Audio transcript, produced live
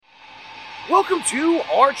Welcome to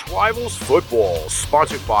ArchRivals Football,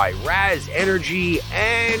 sponsored by Raz Energy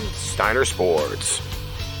and Steiner Sports.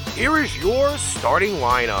 Here is your starting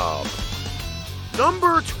lineup.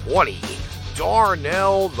 Number 20,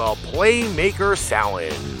 Darnell the Playmaker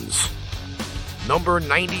Salins. Number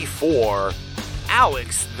 94,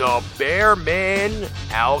 Alex the Bearman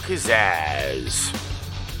Alcazaz.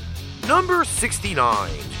 Number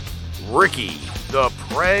 69, Ricky the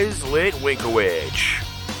Preslit Winkowicz.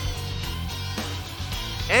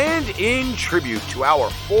 And in tribute to our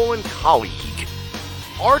fallen colleague,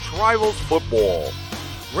 ArchRivals Football,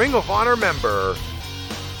 Ring of Honor member,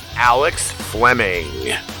 Alex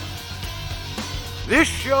Fleming. This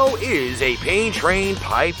show is a Pain Train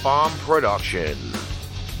Pipe Bomb production.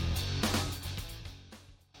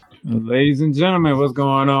 Ladies and gentlemen, what's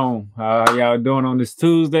going on? How y'all doing on this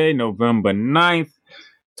Tuesday, November 9th,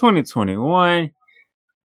 2021?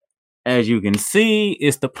 As you can see,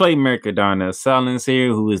 it's the playmaker Darnell Salins here,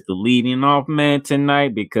 who is the leading off man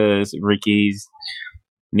tonight because Ricky's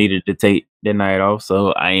needed to take the night off,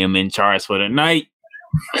 so I am in charge for the night.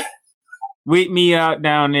 With me out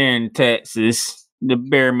down there in Texas, the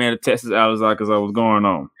Bearman of Texas, Alex, what's going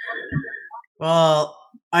on? Well,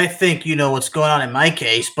 I think you know what's going on in my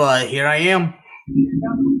case, but here I am.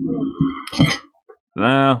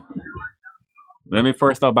 Now, let me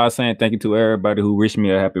first start by saying thank you to everybody who wished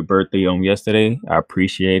me a happy birthday on yesterday. I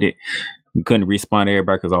appreciate it. We couldn't respond to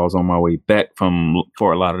everybody because I was on my way back from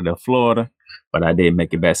Fort Lauderdale, Florida, but I did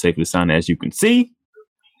make it back safe and sound, as you can see.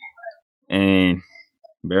 And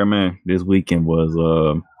Bearman, this weekend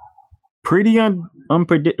was pretty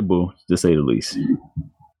unpredictable, to say the least.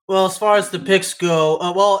 Well, as far as the picks go,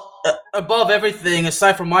 above everything,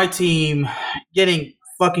 aside from my team getting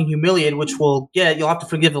fucking humiliated, which we'll get, you'll have to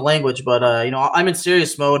forgive the language, but I'm in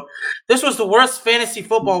serious mode. This was the worst fantasy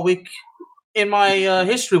football week in my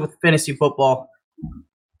history with fantasy football.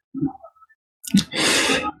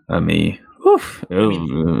 The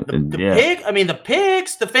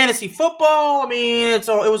picks, the fantasy football. It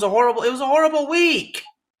was a horrible week.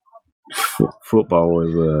 Football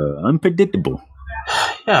was unpredictable.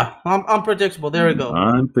 Yeah, unpredictable. There we go.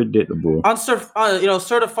 Unpredictable.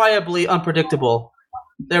 Certifiably unpredictable.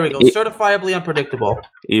 There we go. Certifiably unpredictable.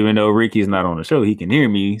 Even though Ricky's not on the show, he can hear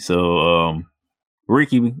me. So,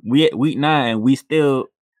 Ricky, we at week 9, we still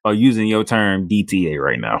are using your term DTA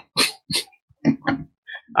right now.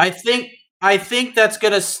 I think that's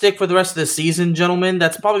gonna stick for the rest of the season, gentlemen.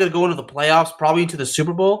 That's probably gonna go into the playoffs, probably into the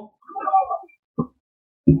Super Bowl.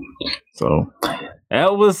 So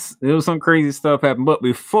it was some crazy stuff happened. But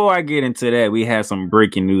before I get into that, we had some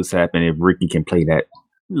breaking news happen. If Ricky can play that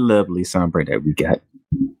lovely soundbite that we got.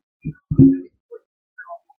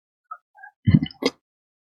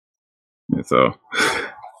 And so,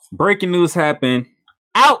 breaking news happened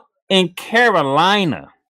out in Carolina,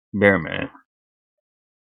 Bearman.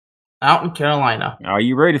 Out in Carolina. Are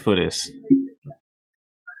you ready for this?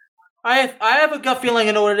 I have a gut feeling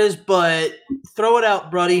I know what it is, but throw it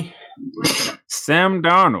out, buddy. Sam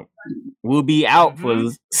Darnold will be out for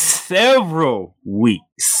several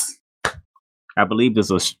weeks. I believe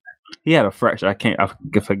he had a fracture. I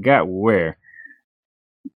forgot where.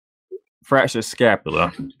 Fractured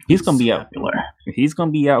scapula. He's gonna be out. He's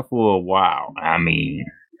gonna be out for a while.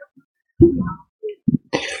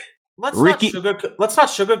 Let's not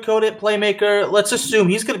sugarcoat it, playmaker. Let's assume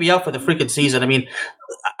he's going to be out for the freaking season.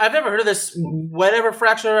 I've never heard of this whatever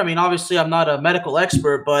fracture. Obviously, I'm not a medical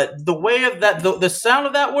expert, but the way of that, the sound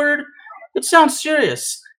of that word, it sounds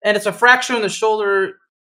serious. And it's a fracture in the shoulder.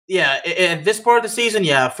 Yeah, at this part of the season,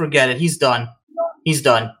 yeah, forget it. He's done.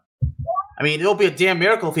 It'll be a damn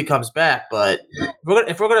miracle if he comes back. But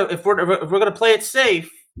if we're gonna play it safe,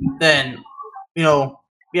 then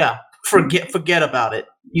forget about it.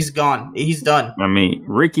 He's gone. He's done.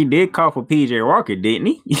 Ricky did call for PJ Walker, didn't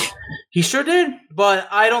he? He sure did, but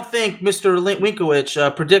I don't think Mr.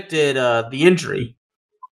 Winkowicz predicted the injury.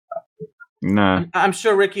 Nah. I'm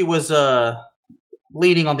sure Ricky was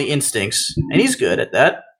leading on the instincts, and he's good at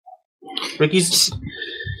that. Ricky's.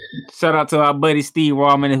 Shout out to our buddy Steve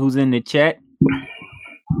Wallman, who's in the chat.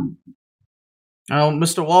 Oh,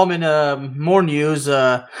 Mr. Wallman, more news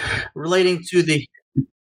relating to the.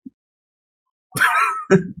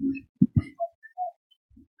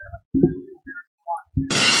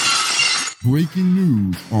 Breaking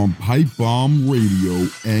news on Pipe Bomb Radio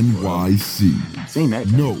NYC. Seen that?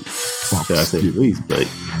 No fucks. I said at least, but.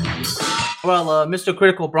 Well, Mr.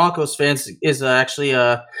 Critical Broncos fans is actually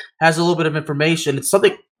has a little bit of information. It's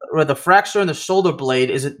something the fracture in the shoulder blade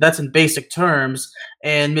that's in basic terms.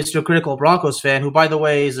 And Mr. Critical Broncos fan, who by the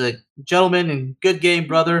way is a gentleman and good game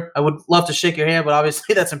brother, I would love to shake your hand, but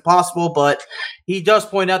obviously that's impossible. But he does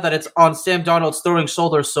point out that it's on Sam Darnold's throwing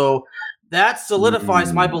shoulder, so that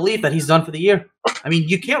solidifies my belief that he's done for the year. I mean,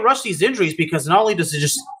 you can't rush these injuries because not only does it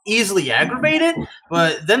just easily aggravate it,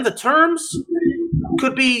 but then the terms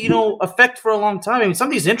could be, affect for a long time. I mean, some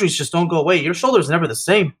of these injuries just don't go away. Your shoulder's never the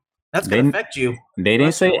same. That's gonna affect you. They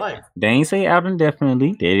didn't say out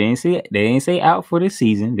indefinitely. They didn't say out for the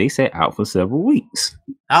season. They said out for several weeks.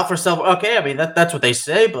 Out for several. Okay, I mean that's what they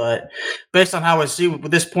say, but based on how I see with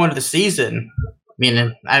this point of the season,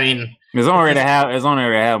 I mean, it's only to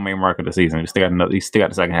have main mark of the season. You still got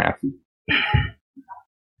the second half.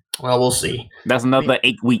 Well, we'll see. That's another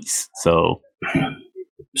 8 weeks. So.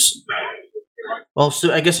 Well,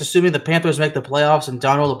 so I guess assuming the Panthers make the playoffs and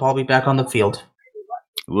Darnold will probably be back on the field.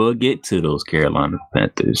 We'll get to those Carolina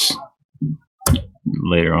Panthers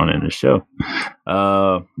later on in the show.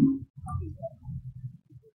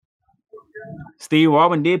 Steve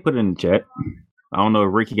Walman did put it in the chat. I don't know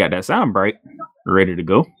if Ricky got that sound bright, ready to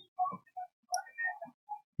go.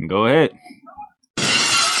 Go ahead.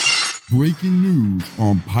 Breaking news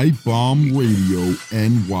on Pipe Bomb Radio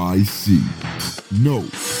NYC. No.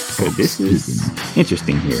 So this is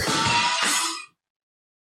interesting here.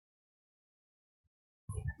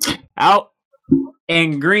 Out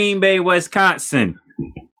in Green Bay, Wisconsin,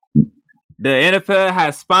 the NFL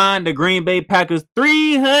has fined the Green Bay Packers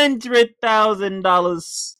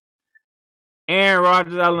 $300,000. Aaron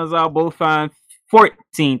Rodgers and Alan Lazar both fined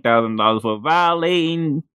 $14,000 for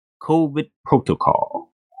violating COVID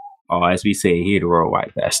protocol. Or as we say here, the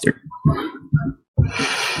worldwide bastard.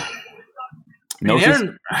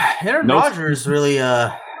 Aaron Rodgers really,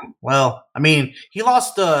 he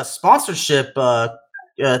lost sponsorship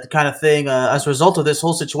kind of thing as a result of this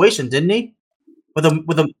whole situation, didn't he?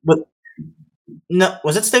 No,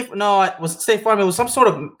 was it State? No, was it State Farm? It was some sort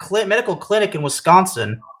of medical clinic in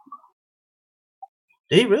Wisconsin.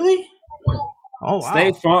 Did he really? Oh wow!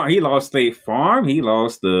 State Farm. He lost State Farm. He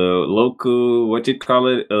lost the local,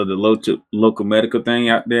 the local medical thing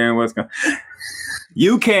out there in Wisconsin.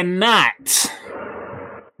 You cannot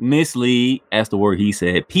mislead, as the word he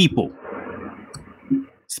said, people,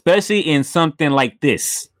 especially in something like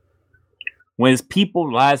this, when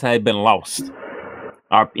people's lives have been lost,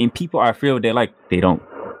 and people are afraid they're like they don't.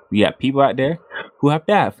 You have people out there who have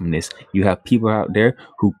died from this. You have people out there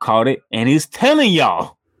who caught it and is telling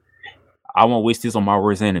y'all, I won't wish this on my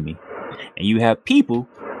worst enemy. And you have people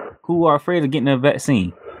who are afraid of getting a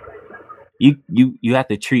vaccine. You have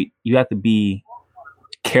to be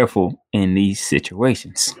careful in these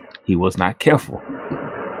situations. He was not careful.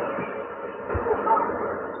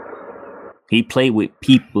 He played with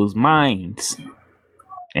people's minds.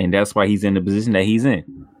 And that's why he's in the position that he's in.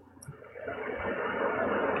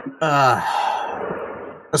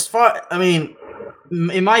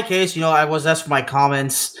 In my case, I was asked for my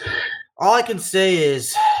comments. All I can say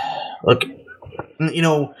is, look,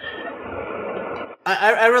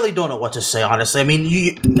 I really don't know what to say, honestly. I mean,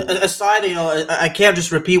 I can't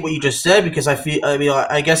just repeat what you just said because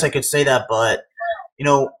I guess I could say that, but,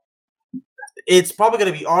 it's probably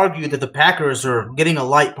going to be argued that the Packers are getting a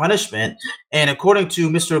light punishment. And according to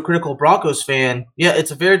Mr. Critical Broncos fan, yeah,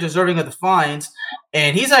 it's a very deserving of the fines.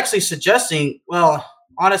 And he's actually suggesting, well,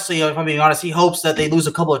 honestly, if I'm being honest, he hopes that they lose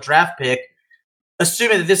a couple of draft picks,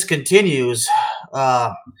 assuming that this continues.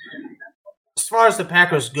 As far as the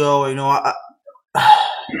Packers go,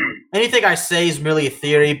 anything I say is merely a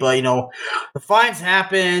theory, but, the fines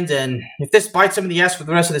happened, and if this bites him in the ass for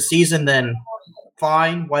the rest of the season, then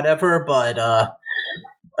fine, whatever. But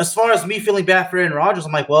as far as me feeling bad for Aaron Rodgers,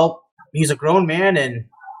 I'm like, well, he's a grown man, and,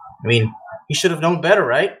 he should have known better,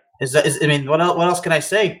 right? What else can I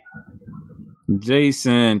say?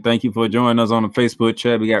 Jason, thank you for joining us on the Facebook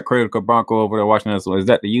chat. We got Critical Bronco over there watching us. Is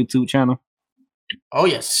that the YouTube channel? Oh,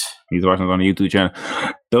 yes. He's watching us on the YouTube channel.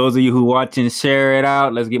 Those of you who watching, share it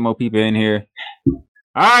out. Let's get more people in here.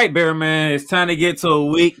 All right, Bear Man, it's time to get to a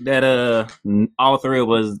week that all three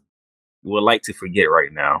of us would like to forget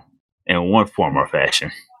right now in one form or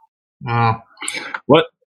fashion. What?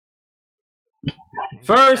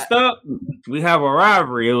 First up, we have a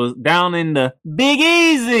rivalry. It was down in the Big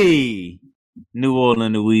Easy, New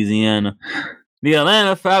Orleans, Louisiana. The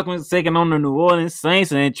Atlanta Falcons taking on the New Orleans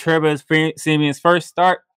Saints, and Trevor Siemian's first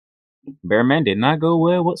start, Bearman, did not go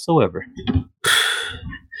well whatsoever.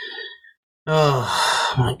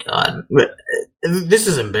 Oh my God, this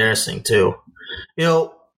is embarrassing too.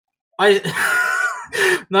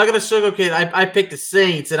 Not gonna sugarcoat. I picked the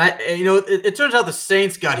Saints, and it turns out the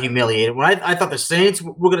Saints got humiliated. When I thought the Saints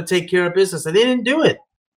were gonna take care of business, and they didn't do it.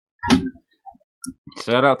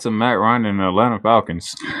 Shout out to Matt Ryan and the Atlanta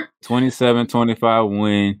Falcons. 27-25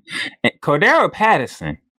 win. And Cordero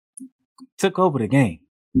Patterson took over the game.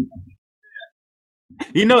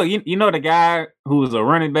 You know the guy who was a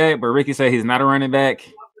running back, but Ricky said he's not a running back.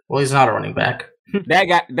 Well, he's not a running back.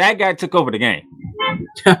 That guy took over the game.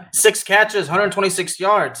 6 catches, 126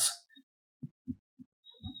 yards.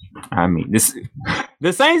 I mean,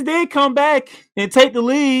 the Saints did come back and take the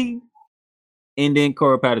lead, and then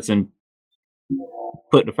Cordero Patterson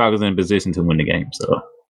put the Falcons in position to win the game. So,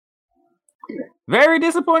 very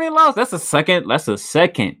disappointing loss. That's a second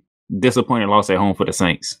disappointing loss at home for the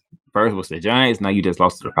Saints. First was the Giants. Now you just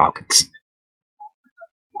lost to the Falcons.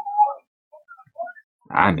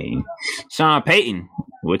 I mean, Sean Payton,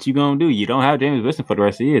 what you gonna do? You don't have James Winston for the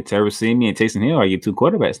rest of the year. Trevor Siemian and Taysom Hill are your 2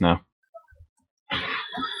 quarterbacks now.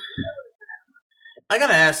 I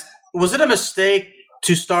gotta ask, was it a mistake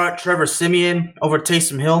to start Trevor Siemian over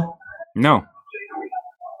Taysom Hill? No.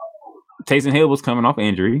 Taysom Hill was coming off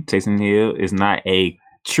injury. Taysom Hill is not a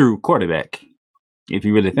true quarterback, if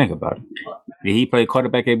you really think about it. Did he play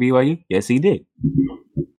quarterback at BYU? Yes, he did.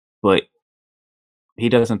 But he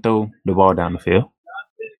doesn't throw the ball down the field.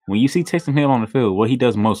 When you see Taysom Hill on the field, what he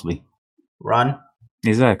does mostly? Run.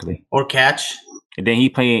 Exactly. Or catch. And then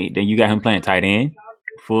then you got him playing tight end,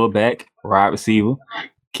 fullback, wide receiver,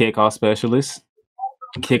 kickoff specialist,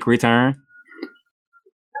 kick return.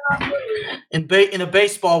 In a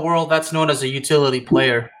baseball world, that's known as a utility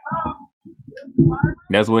player.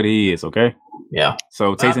 That's what he is, okay? Yeah.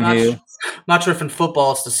 So Taysom Hill. Not sure if in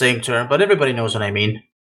football it's the same term, but everybody knows what I mean.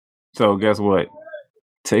 So guess what?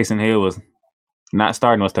 Taysom Hill was not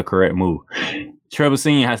starting was the correct move. Trevor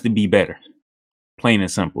Siemian has to be better. Plain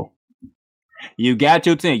and simple. You got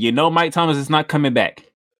your team. You know Mike Thomas is not coming back.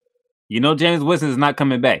 You know James Winston is not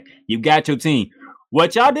coming back. You got your team.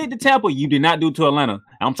 What y'all did to Tampa, you did not do to Atlanta.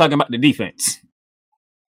 I'm talking about the defense.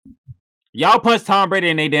 Y'all punched Tom Brady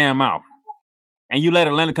in their damn mouth. And you let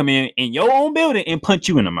Atlanta come in your own building and punch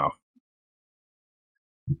you in the mouth.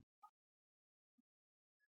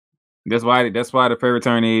 That's why the favorite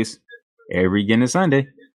turn is every given Sunday.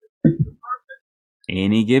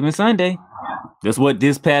 Any given Sunday. That's what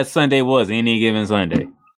this past Sunday was, any given Sunday.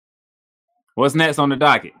 What's next on the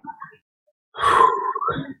docket?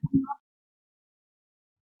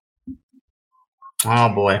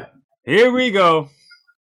 Oh, boy. Here we go.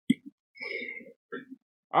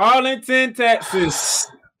 Arlington, Texas.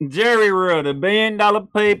 Jerry Rill, the $1 billion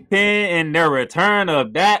playpen, and the return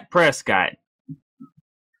of Dak Prescott.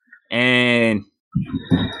 And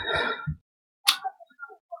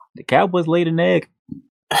the Cowboys laid an egg.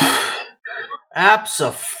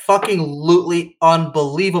 Abso-fucking-lutely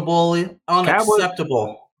unbelievably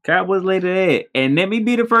unacceptable. Cowboys laid an egg. And let me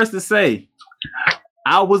be the first to say,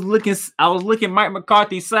 I was looking Mike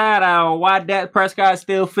McCarthy's side eye on why Dak Prescott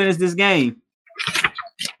still finished this game.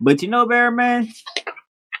 But you know, Barry, man,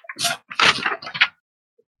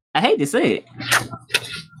 I hate to say it.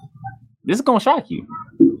 This is gonna shock you.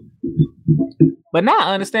 But now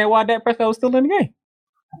I understand why Dak Prescott was still in the game.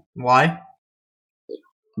 Why?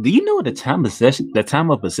 Do you know what the time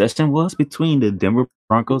of possession was between the Denver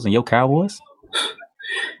Broncos and your Cowboys?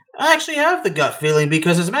 I actually have the gut feeling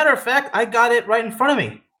because, as a matter of fact, I got it right in front of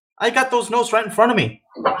me. I got those notes right in front of me.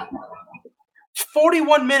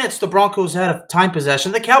 41 minutes the Broncos had of time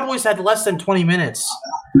possession. The Cowboys had less than 20 minutes.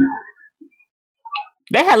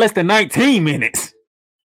 They had less than 19 minutes.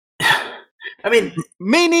 I mean,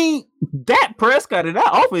 meaning Dak Prescott and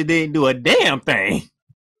that offense didn't do a damn thing.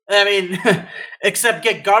 I mean, except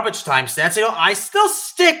get garbage time stats. You know, I still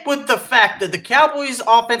stick with the fact that the Cowboys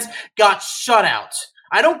offense got shut out.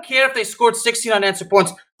 I don't care if they scored 16 unanswered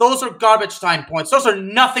points. Those are garbage time points. Those are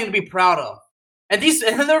nothing to be proud of. And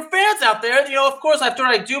there are fans out there, you know, of course, after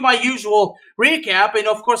I do my usual recap, and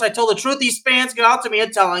of course I tell the truth, these fans get out to me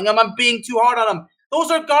and telling them I'm being too hard on them.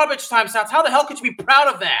 Those are garbage time stats. How the hell could you be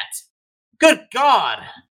proud of that? Good God.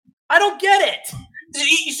 I don't get it.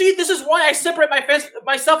 You see, this is why I separate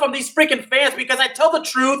myself from these freaking fans, because I tell the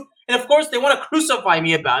truth, and of course they want to crucify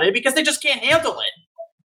me about it because they just can't handle it.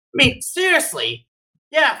 I mean, seriously.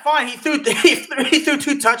 Yeah, fine. He threw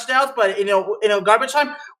 2 touchdowns, but in garbage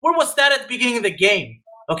time. Where was that at the beginning of the game?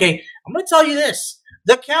 Okay, I'm going to tell you this: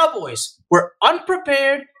 the Cowboys were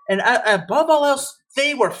unprepared, and above all else,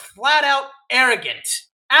 they were flat out arrogant,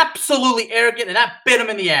 absolutely arrogant, and that bit them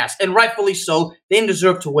in the ass, and rightfully so. They didn't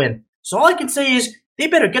deserve to win. So all I can say is they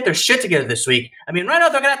better get their shit together this week. I mean, right now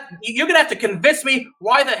you're gonna have to convince me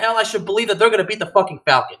why the hell I should believe that they're gonna beat the fucking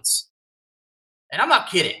Falcons. And I'm not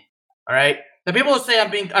kidding. All right. The people who say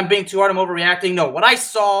I'm being too hard, I'm overreacting. No, what I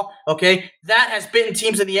saw, okay, that has bitten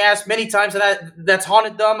teams in the ass many times, and that's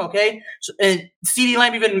haunted them, okay. So, and CeeDee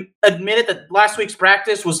Lamb even admitted that last week's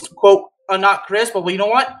practice was quote not crisp. But well, you know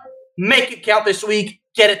what? Make it count this week.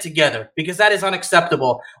 Get it together, because that is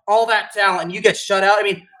unacceptable. All that talent, and you get shut out. I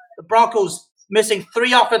mean, the Broncos missing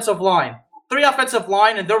three offensive line,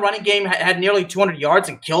 and their running game had nearly 200 yards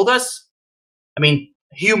and killed us. I mean,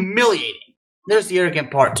 humiliating. There's the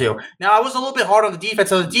arrogant part, too. Now, I was a little bit hard on the defense,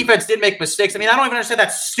 so the defense did make mistakes. I mean, I don't even understand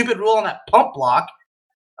that stupid rule on that pump block.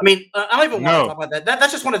 I mean, I don't even want to talk about that.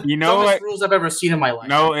 That's just one of the dumbest rules I've ever seen in my life.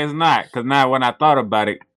 No, it's not. Because now when I thought about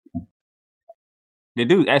it, the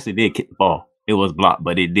dude actually did kick the ball. It was blocked,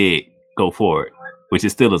 but it did go forward, which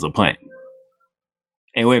is still as a punt.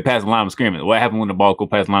 And went past the line of scrimmage. What happened when the ball go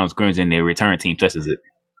past the line of scrimmage and the return team touches it?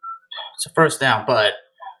 It's a first down, but...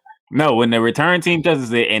 No, when the return team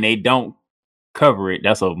touches it and they don't cover it,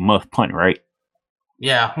 that's a muff punt, right?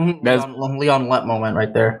 Yeah, that's Leon Lett moment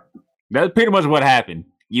right there. That's pretty much what happened.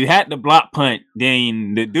 You had the block punt,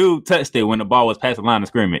 then the dude touched it when the ball was past the line of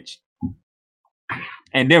scrimmage,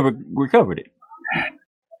 and never recovered it.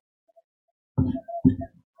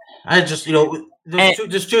 I just,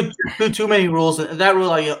 there's too many rules. That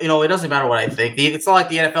rule, it doesn't matter what I think. It's not like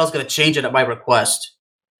the NFL is going to change it at my request,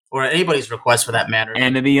 or anybody's request for that matter.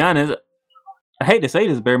 And to be honest, I hate to say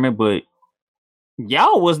this, Bearman, but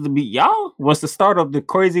y'all was the start of the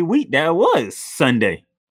crazy week that was Sunday.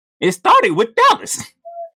 It started with Dallas.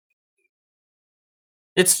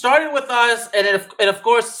 It started with us, and of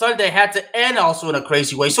course Sunday had to end also in a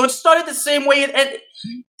crazy way. So it started the same way it ended.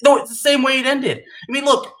 No, it's the same way it ended. I mean,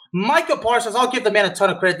 look, Micah Parsons. I'll give the man a ton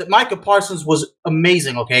of credit. That Micah Parsons was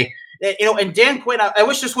amazing. Okay, and Dan Quinn. I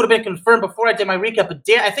wish this would have been confirmed before I did my recap. But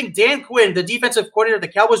I think Dan Quinn, the defensive coordinator of the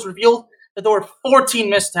Cowboys, revealed that there were 14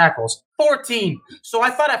 missed tackles. 14. So I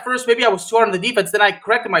thought at first maybe I was too hard on the defense. Then I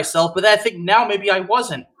corrected myself, but I think now maybe I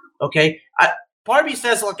wasn't. Okay. Part of me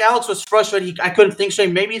says, look, Alex was frustrated. I couldn't think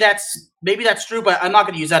straight. Maybe that's true, but I'm not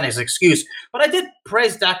going to use that as an excuse. But I did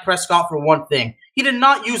praise Dak Prescott for one thing. He did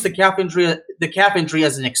not use the calf injury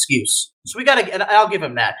as an excuse. So and I'll give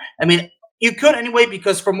him that. I mean, you could anyway,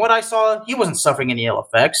 because from what I saw, he wasn't suffering any ill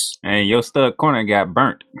effects. And your stud corner got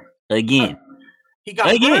burnt again. He got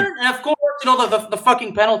burnt, and of course, the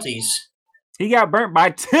fucking penalties. He got burnt by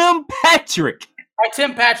Tim Patrick.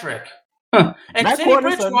 Huh. And Teddy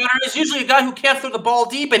Bridgewater is usually a guy who can't throw the ball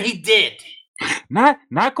deep, and he did. Not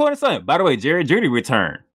Corner Sun. By the way, Jerry Jeudy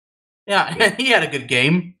returned. Yeah, he had a good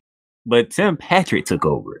game. But Tim Patrick took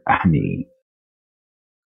over. I mean,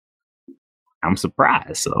 I'm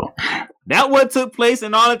surprised. So that what took place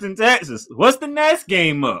in Arlington, Texas. What's the next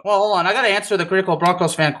game up? Well, hold on. I got to answer the critical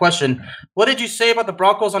Broncos fan question. What did you say about the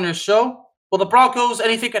Broncos on your show? Well, the Broncos,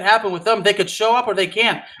 anything could happen with them. They could show up or they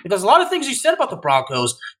can't. There's a lot of things you said about the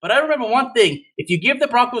Broncos, but I remember one thing. If you give the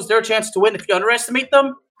Broncos their chance to win, if you underestimate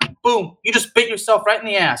them, boom, you just bit yourself right in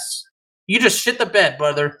the ass. You just shit the bed,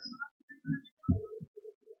 brother.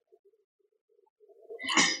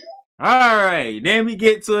 All right, then we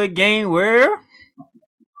get to a game where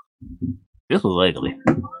this was ugly.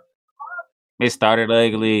 It started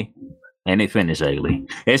ugly. And it finished ugly.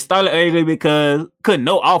 It started ugly because couldn't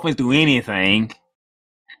no offense do anything.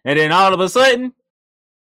 And then all of a sudden,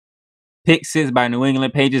 pick six by New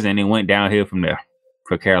England Patriots, and it went downhill from there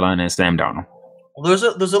for Carolina and Sam Darnold. Well, there's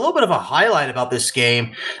a little bit of a highlight about this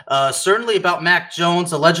game. Certainly about Mac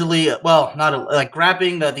Jones allegedly,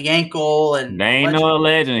 grabbing the ankle. And they ain't no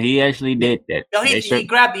legend. He actually did that. No, he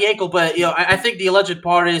grabbed the ankle, but I think the alleged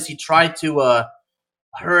part is he tried to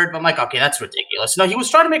hurt. But I'm like, okay, that's ridiculous. No, he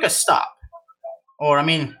was trying to make a stop. Or, I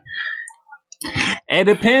mean... It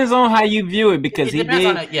depends on how you view it, because he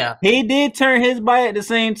did turn his body at the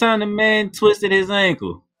same time the man twisted his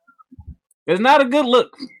ankle. It's not a good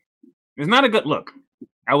look.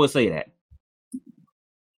 I would say that.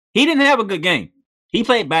 He didn't have a good game. He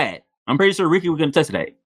played bad. I'm pretty sure Ricky was going to touch that.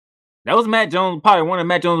 That was Matt Jones, probably one of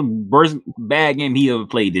Matt Jones' worst bad game he ever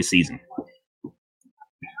played this season.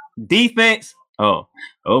 Defense...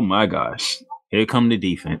 Oh my gosh. Here come the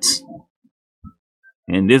defense.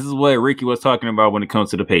 And this is what Ricky was talking about when it comes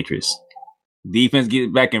to the Patriots. Defense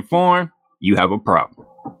gets back in form, you have a problem.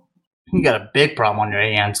 You got a big problem on your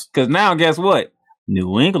hands. Because now, guess what?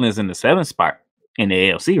 New England is in the 7th spot in the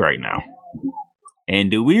AFC right now. And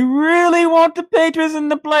do we really want the Patriots in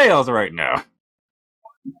the playoffs right now?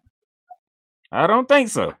 I don't think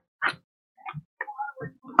so.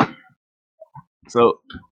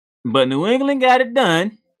 But New England got it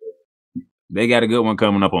done. They got a good one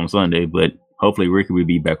coming up on Sunday, but hopefully Ricky will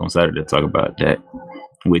be back on Saturday to talk about that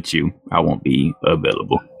with you. I won't be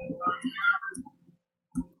available.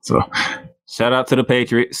 So shout out to the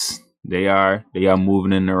Patriots. They are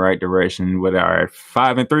moving in the right direction. What are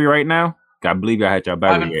 5-3 right now? I believe I had y'all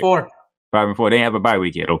bye week. 5-4. 5-4. They have a bye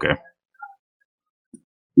week yet. Okay.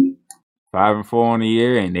 5-4 on the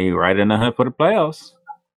year, and they right in the hunt for the playoffs.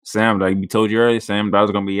 Sam, like we told you earlier, Sam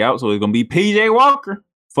Darnold's gonna be out, so it's gonna be PJ Walker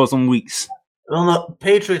for some weeks. Well, in the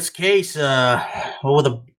Patriots case, with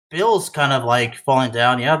the Bills kind of like falling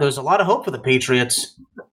down, yeah, there's a lot of hope for the Patriots.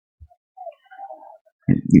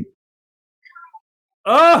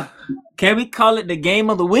 Can we call it the game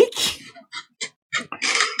of the week?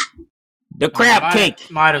 The crab cake.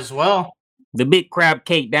 Might as well. The big crab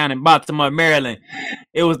cake down in Baltimore, Maryland.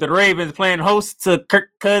 It was the Ravens playing host to Kirk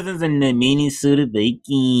Cousins and the Minnesota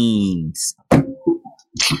Vikings.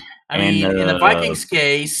 I mean, in the Vikings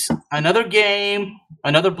case, another game,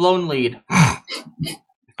 another blown lead.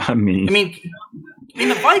 I mean,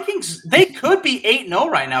 the Vikings, they could be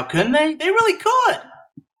 8-0 right now, couldn't they? They really could.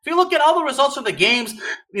 If you look at all the results of the games,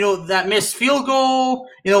 that missed field goal,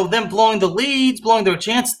 them blowing the leads, blowing their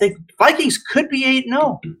chance, the Vikings could be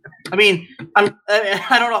 8-0. I mean, I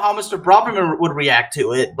don't know how Mr. Brockman would react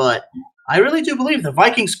to it, but I really do believe the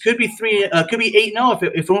Vikings could be 8-0 if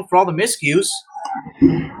it weren't for all the miscues.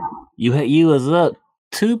 You was up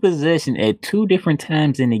 2 possessions at 2 different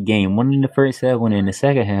times in the game, one in the first half, one in the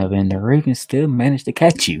second half, and the Ravens still managed to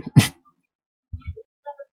catch you.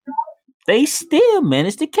 They still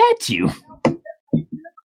managed to catch you.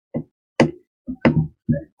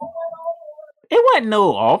 It wasn't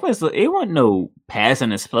no offense. It wasn't no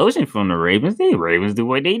passing explosion from the Ravens. The Ravens do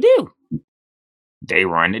what they do. They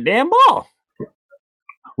run the damn ball.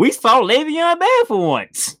 We saw Le'Veon Bell for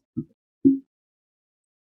once.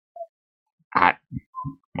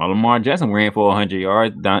 Lamar Jackson ran for 100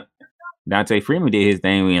 yards. Dante Freeman did his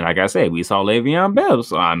thing. And like I said, we saw Le'Veon Bell.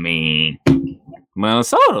 So, I mean,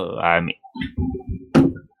 Minnesota.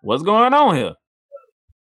 What's going on here?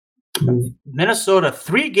 Minnesota,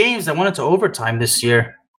 3 games that went into overtime this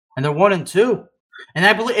year, and they're 1-2. And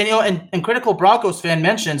I believe, and Critical Broncos fan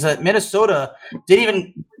mentions that Minnesota didn't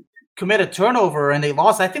even commit a turnover and they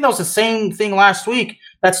lost. I think that was the same thing last week.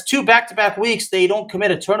 That's 2 back-to-back weeks. They don't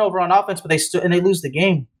commit a turnover on offense, but they lose the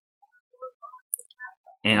game.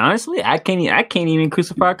 And honestly, I can't even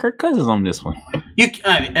crucify Kirk Cousins on this one. You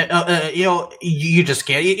just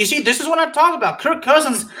can't. You see, this is what I'm talking about. Kirk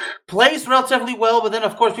Cousins plays relatively well, but then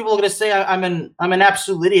of course people are going to say I'm an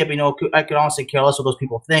absolute idiot. I could honestly care less what those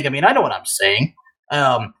people think. I mean, I know what I'm saying.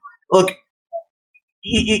 Look,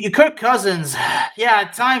 Kirk Cousins, yeah,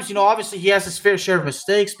 at times, obviously he has his fair share of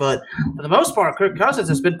mistakes, but for the most part, Kirk Cousins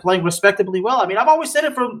has been playing respectably well. I mean, I've always said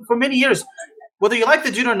it for many years. Whether you like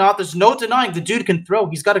the dude or not, there's no denying the dude can throw.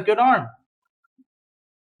 He's got a good arm.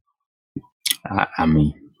 I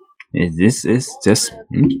mean, it's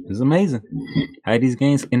amazing how these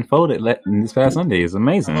games unfolded this past Sunday. It's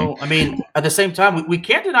amazing. Oh, I mean, at the same time, we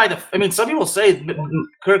can't deny some people say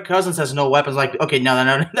Kirk Cousins has no weapons. Like, okay,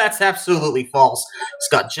 no, that's absolutely false. He's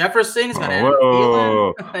got Jefferson. He's got Adam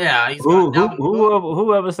Thielen. Yeah, he's got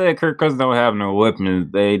whoever said Kirk Cousins don't have no weapons,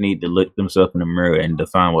 they need to look themselves in the mirror and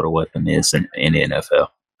define what a weapon is in the NFL.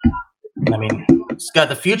 I mean, he's got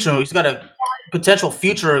the future. He's got a potential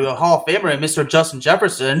future Hall of Famer, Mr. Justin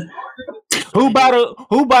Jefferson. Who by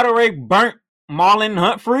the way burnt Marlon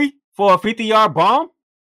Humphrey for a 50-yard bomb?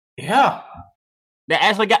 Yeah. That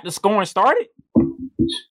actually got the scoring started?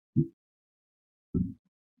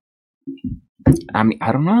 I mean,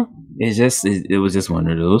 I don't know. It was just one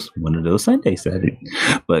of those Sundays. But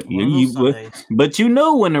but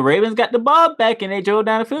when the Ravens got the ball back and they drove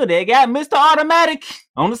down the field, they got Mr. Automatic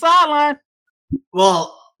on the sideline.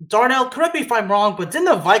 Well, Darnell, correct me if I'm wrong, but didn't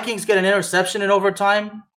the Vikings get an interception in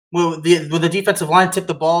overtime? Will the defensive line tip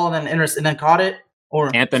the ball and then caught it?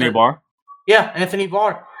 Or Anthony Barr? Yeah, Anthony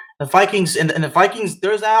Barr. The Vikings and the Vikings,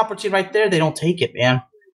 there's that opportunity right there. They don't take it, man.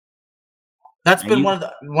 That's been one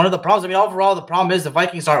of the problems. I mean, overall, the problem is the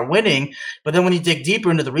Vikings aren't winning. But then when you dig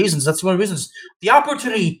deeper into the reasons, that's one of the reasons. The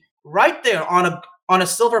opportunity right there on a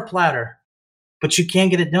silver platter, but you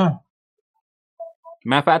can't get it done.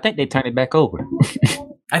 Matter of fact, I think they turned it back over.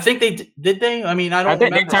 I think they did. They? I mean, I don't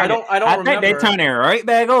remember. I don't remember. I think they turned it right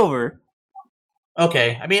back over.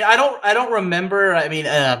 Okay. I mean, I don't remember. I mean,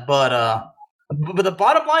 but the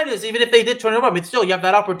bottom line is, even if they did turn it over, I mean, still you have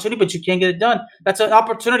that opportunity, but you can't get it done. That's an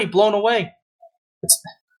opportunity blown away. It's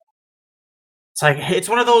like it's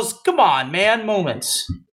one of those come on, man moments.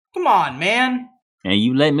 Come on, man. And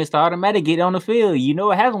you let Mr. Automatic get on the field. You know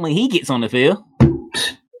what happens when he gets on the field.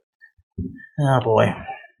 Oh boy.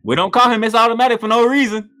 We don't call him Mr. Automatic for no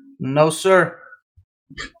reason. No, sir.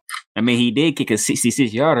 I mean, he did kick a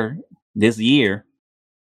 66-yarder this year.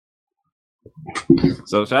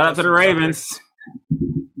 So shout out to the Ravens.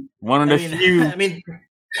 One of the few. I mean,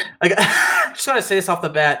 like, I just gotta say this off the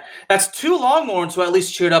bat. That's 2 Longhorns who at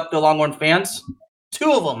least cheered up the Longhorn fans.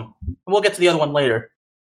 2 of them. We'll get to the other one later.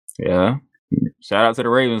 Yeah. Shout out to the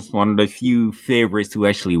Ravens. One of the few favorites to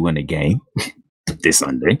actually win a game this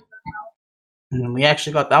Sunday. And we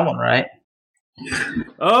actually got that one right.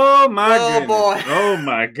 Oh my goodness! Boy. Oh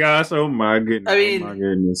my gosh! Oh my goodness! I mean, oh my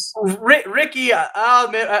goodness! Ricky.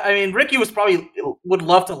 I mean, Ricky would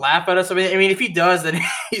love to laugh at us. I mean, if he does, then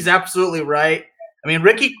he's absolutely right. I mean,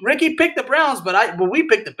 Ricky picked the Browns, but we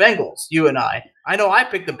picked the Bengals. You and I. I know I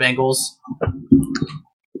picked the Bengals.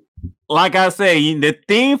 Like I say, the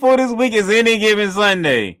theme for this week is Any Given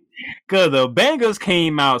Sunday, because the Bengals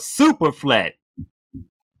came out super flat.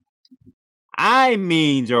 I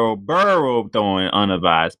mean, Joe Burrow throwing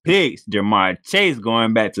unadvised picks. Jamar Chase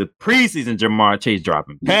going back to preseason. Jamar Chase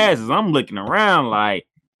dropping passes. I'm looking around like,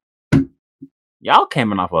 y'all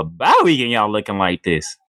coming off a bye week and y'all looking like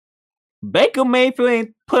this. Baker Mayfield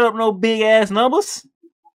ain't put up no big ass numbers.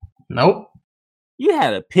 Nope. You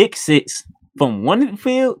had a pick 6 from one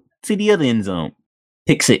field to the other end zone.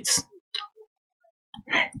 Pick 6.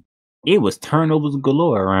 It was turnovers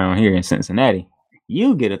galore around here in Cincinnati.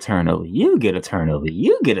 You get a turnover. You get a turnover.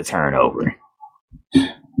 You get a turnover.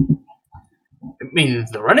 I mean,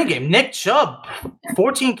 the running game. Nick Chubb,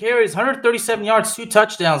 14 carries, 137 yards, 2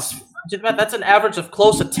 touchdowns. That's an average of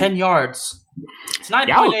close to 10 yards. It's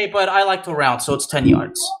 9.8, but I like to round, so it's 10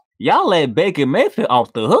 yards. Y'all let Baker Mayfield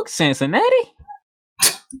off the hook, Cincinnati.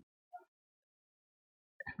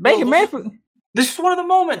 Baker Mayfield. This is one of the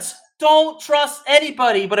moments. Don't trust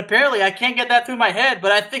anybody, but apparently I can't get that through my head.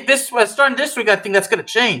 But I think starting this week, I think that's going to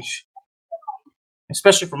change,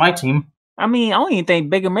 especially for my team. I mean, I don't even think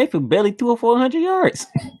Baker Mayfield barely threw 400 yards.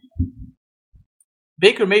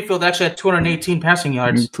 Baker Mayfield actually had 218 passing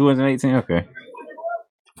yards. 218, okay.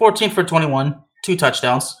 14 for 21, 2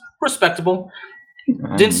 touchdowns, respectable.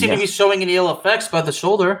 Didn't seem to be showing any ill effects by the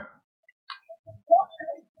shoulder.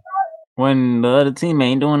 When the other team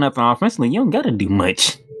ain't doing nothing offensively, you don't got to do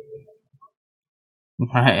much.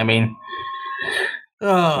 Right, I mean,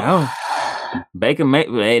 Baker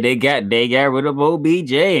Mayfield, they got rid of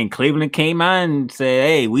OBJ, and Cleveland came out and said,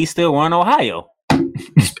 "Hey, we still run Ohio."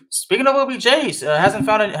 Speaking of OBJ, hasn't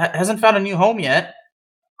found a new home yet.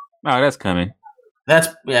 Oh, that's coming.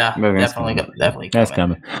 Definitely coming. That's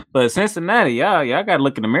coming. But Cincinnati, y'all got to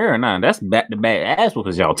look in the mirror now. That's back-to-back ass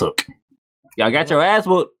whoopers y'all took. Y'all got your ass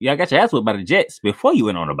whooped. Y'all got your ass whooped by the Jets before you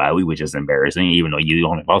went on the bye. We were just embarrassing, even though you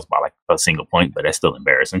only lost by like a single point, but that's still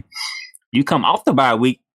embarrassing. You come off the bye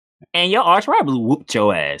week, and your ArchRivals whooped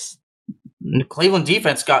your ass. The Cleveland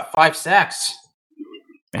defense got 5 sacks.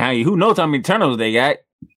 Who knows how many turnovers they got?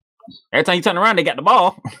 Every time you turn around, they got the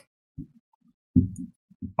ball.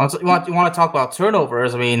 You want to talk about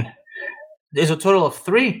turnovers? I mean, there's a total of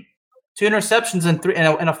 3, 2 interceptions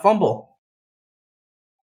and a fumble.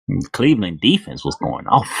 Cleveland defense was going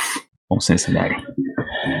off on Cincinnati.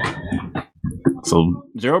 So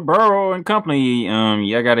Joe Burrow and company,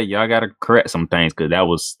 y'all gotta correct some things, because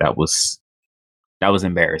that was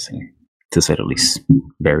embarrassing, to say the least.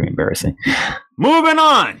 Very embarrassing. Moving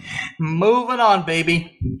on,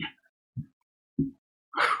 baby.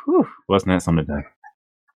 Whew. What's next on the day?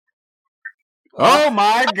 Oh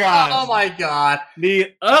my God! Oh my God!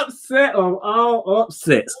 The upset of all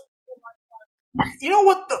upsets. You know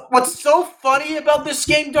what's so funny about this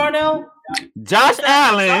game, Darnell? Josh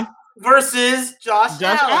Allen versus Josh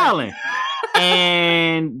Allen.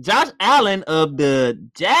 And Josh Allen of the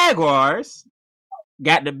Jaguars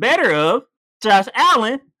got the better of Josh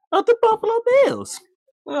Allen of the Buffalo Bills.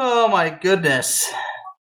 Oh my goodness.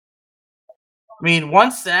 I mean,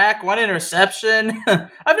 1 sack, 1 interception. I've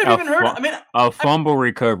never even heard of a fumble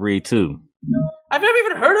recovery too. I've never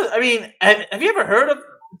even heard of have you ever heard of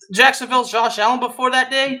Jacksonville's Josh Allen before that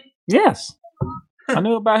day? Yes. I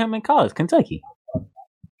knew about him in college, Kentucky.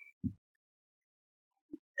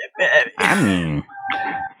 I mean,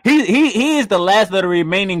 he is the last of the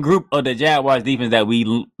remaining group of the Jaguars defense that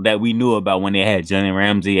we knew about when they had Jalen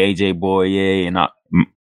Ramsey, AJ Boye, and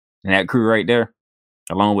that crew right there,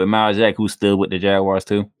 along with Miles Jack, who's still with the Jaguars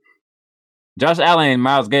too. Josh Allen and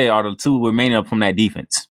Myles Garrett are the 2 remaining up from that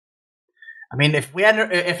defense. I mean, if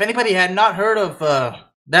anybody had not heard of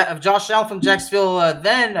Josh Allen from Jacksonville,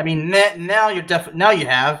 then I mean, now you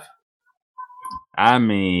have. I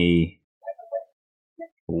mean,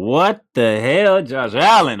 what the hell, Josh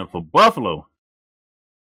Allen for Buffalo?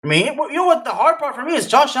 I mean, you know what? The hard part for me is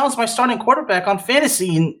Josh Allen's my starting quarterback on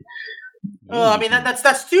fantasy, and I mean that's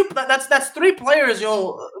 3 players.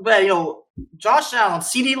 Josh Allen,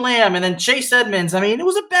 CeeDee Lamb, and then Chase Edmonds. I mean, it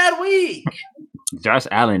was a bad week. Josh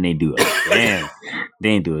Allen, they do a damn. They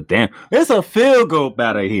ain't do a damn. It's a field goal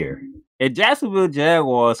battle here. And Jacksonville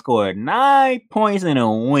Jaguars scored 9 points in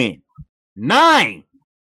a win. 9.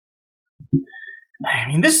 I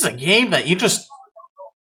mean, this is a game that you just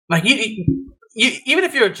like. You even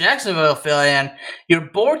if you're a Jacksonville fan, you're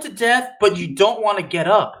bored to death, but you don't want to get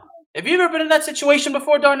up. Have you ever been in that situation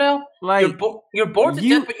before, Darnell? Like you're bored to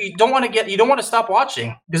death, but you don't want to stop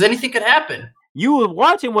watching because anything could happen. You were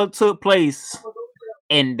watching what took place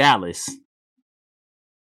in Dallas,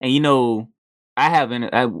 and we were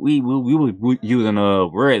using a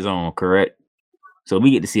red zone, correct? So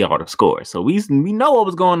we get to see all the scores. So we know what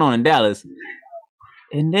was going on in Dallas,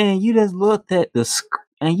 and then you just looked at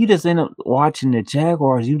and you just end up watching the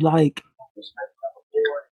Jaguars. You like.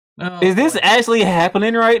 Is this actually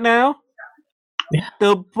happening right now? Yeah.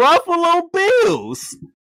 The Buffalo Bills,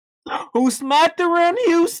 who smacked around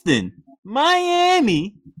Houston,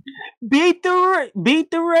 Miami, beat the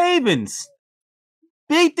Ravens,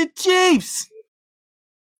 beat the Chiefs,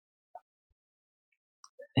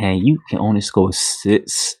 and you can only score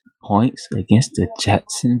 6 points against the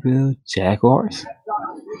Jacksonville Jaguars.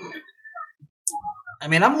 I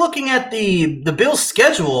mean, I'm looking at the Bills'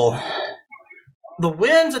 schedule. The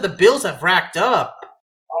wins that the Bills have racked up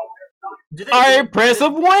are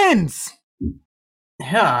impressive wins.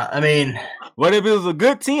 Yeah, I mean, what if it was a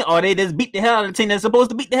good team, or they just beat the hell out of the team that's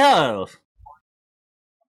supposed to beat the hell out of?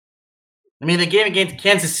 I mean, the game against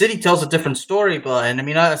Kansas City tells a different story, but I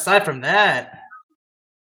mean, aside from that,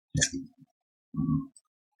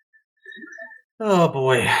 oh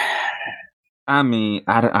boy. I mean,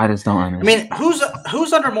 I just don't understand. I mean,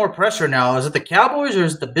 who's under more pressure now? Is it the Cowboys or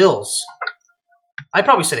is it the Bills? I'd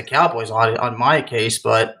probably say the Cowboys on my case,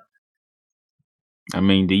 but I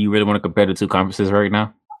mean, do you really want to compare the two conferences right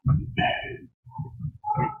now?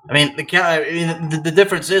 I mean, the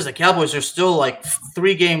difference is the Cowboys are still like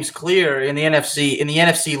 3 games clear in the NFC. In the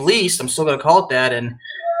NFC least, I'm still going to call it that. And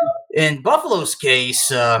in Buffalo's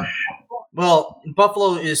case,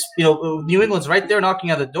 Buffalo is New England's right there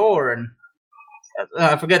knocking on the door, and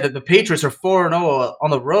I forget that the Patriots are 4-0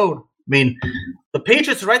 on the road. I mean, the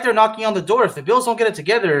Patriots are right there knocking on the door. If the Bills don't get it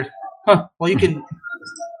together, well, you can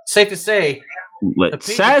safe to say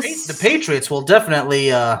the Patriots will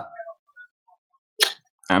definitely. I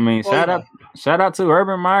mean, shout out to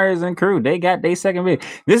Urban Myers and crew. They got their second win.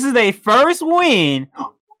 This is their first win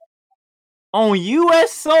on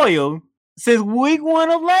U.S. soil since week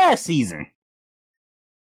 1 of last season.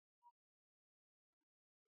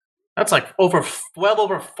 That's like well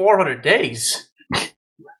over 400 days.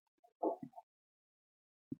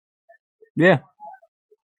 Yeah.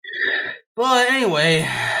 But anyway.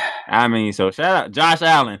 I mean, so shout out Josh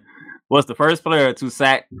Allen was the first player to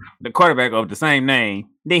sack the quarterback of the same name.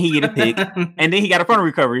 Then he get a pick, and then he got a punt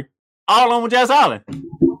recovery. All on with Josh Allen.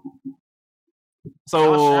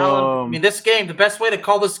 So, I mean, this game, the best way to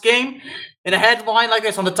call this game in a headline like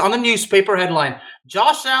this on the newspaper headline: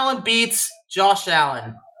 Josh Allen beats Josh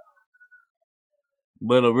Allen.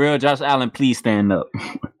 But a real Josh Allen, please stand up.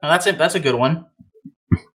 Oh, that's it. That's a good one.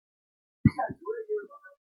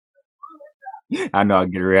 I know I'll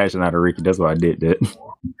get a reaction out of Ricky. That's why I did that.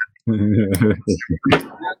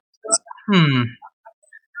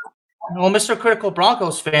 Well, Mr. Critical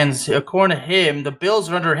Broncos fans, according to him, the Bills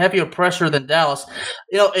are under heavier pressure than Dallas.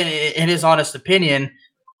 In his honest opinion,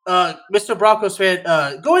 Mr. Broncos fan,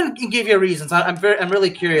 go ahead and give your reasons. I'm really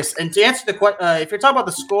curious. And to answer the question, if you're talking about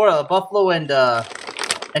the score of Buffalo and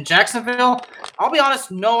Jacksonville, I'll be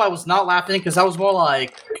honest. No, I was not laughing because I was more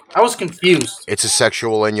like I was confused. It's a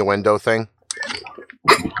sexual innuendo thing.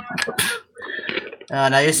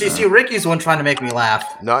 Now you see, Ricky's one trying to make me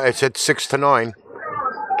laugh. No, it's at 6-9.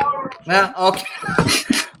 Yeah, okay.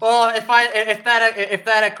 Well, if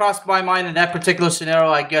that had crossed my mind in that particular scenario,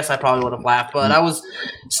 I guess I probably would have laughed. But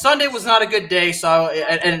Sunday was not a good day, so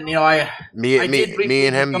me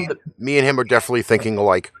and him are definitely thinking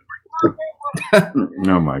alike.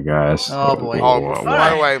 Oh my gosh! Oh boy! By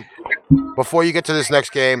the way, before you get to this next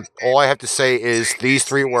game, all I have to say is these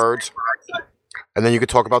 3 words, and then you can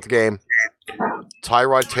talk about the game.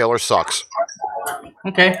 Tyrod Taylor sucks.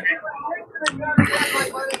 Okay.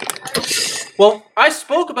 Well, I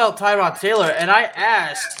spoke about Tyrod Taylor, and I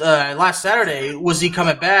asked last Saturday, was he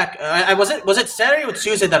coming back? Was it Saturday or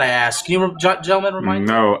Tuesday that I asked? Can you gentlemen remind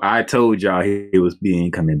me? No, I told y'all he was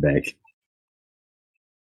coming back.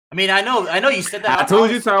 I mean, I know you said that. I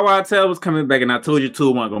told you Tyrod Taylor was coming back, and I told you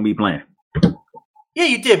 2 weren't going to be playing. Yeah,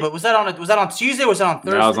 you did, but was that on Tuesday or was that on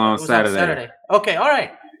Thursday? That was on Saturday. Okay, all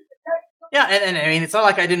right. Yeah, and I mean, it's not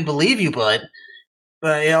like I didn't believe you, but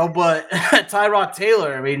But Tyrod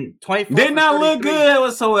Taylor, I mean, 24 did not look good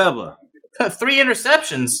whatsoever. 3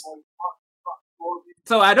 interceptions.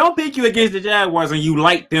 So I don't pick you against the Jaguars and you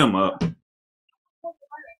light them up.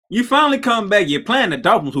 You finally come back. You're playing the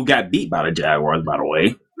Dolphins, who got beat by the Jaguars, by the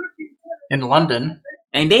way, in London,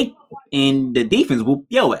 and the defense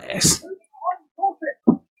whooped your ass.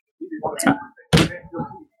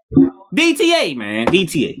 DTA, man,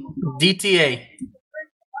 DTA.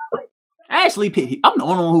 I actually picked. I'm the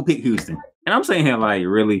only one who picked Houston, and I'm saying here like,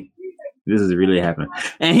 really, this is really happening.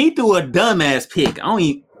 And he threw a dumbass pick. I don't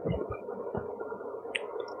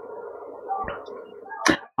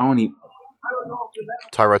even.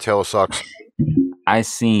 Tyrod Taylor sucks. I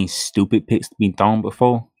seen stupid picks be thrown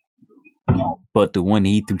before, but the one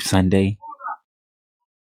he threw Sunday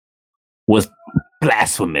was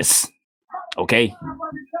blasphemous. Okay.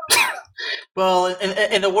 Well,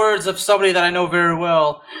 in the words of somebody that I know very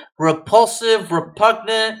well, repulsive,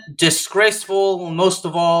 repugnant, disgraceful, and most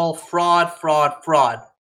of all, fraud.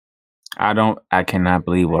 I cannot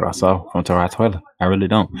believe what I saw from Tyrod Taylor. I really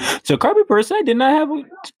don't. So Kirby per se did not have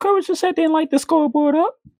Kirby just said they didn't like the scoreboard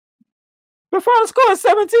up. The final score is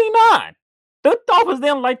 17-9. The Dolphins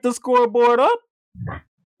didn't like the scoreboard up. I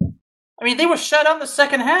mean, they were shut out in the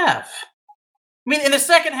second half. I mean, in the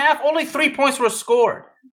second half, only 3 points were scored.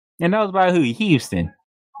 And that was by who? Houston.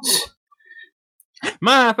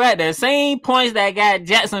 Matter of fact, the same points that got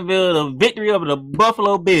Jacksonville the victory over the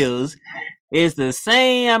Buffalo Bills is the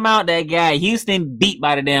same amount that got Houston beat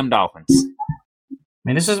by the damn Dolphins. I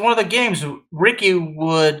mean, this is one of the games Ricky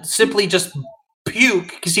would simply just puke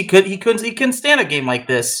because he couldn't stand a game like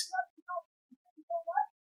this.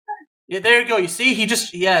 Yeah, there you go. You see,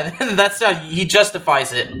 that's how he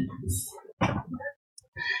justifies it.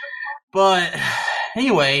 But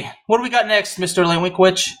anyway, what do we got next, Mr.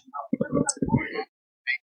 Linkwich?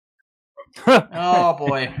 Oh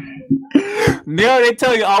boy! They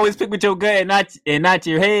tell you always pick with your gut and not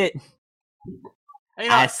your head.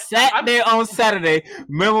 I sat there on Saturday.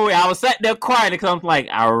 Remember, I was sat there crying because I'm like,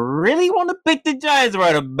 I really want to pick the Giants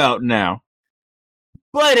right about now.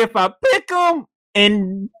 But if I pick them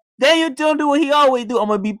and Daniel Jones do what he always do, I'm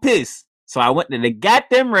gonna be pissed. So I went to the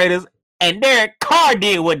goddamn Raiders, and Derek Carr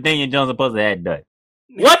did what Daniel Jones supposed to have done.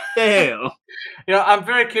 What the hell? I'm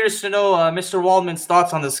very curious to know Mr. Waldman's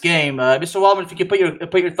thoughts on this game. Mr. Waldman, if you could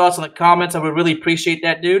put your thoughts in the comments, I would really appreciate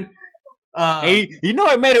that, dude. Hey, you know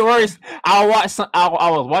what made it worse? I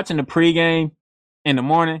was watching the pregame in the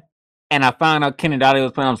morning, and I found out Kenny Dolly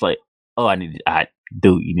was playing. I was like, "Oh, you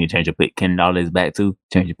need to change your pick. Kenny Dolly is back too.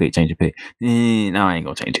 Change your pick. No, I ain't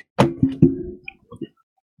gonna change it.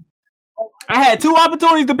 I had 2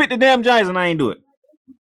 opportunities to pick the damn Giants, and I ain't do it.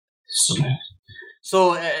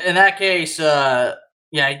 So in that case,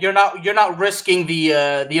 you're not risking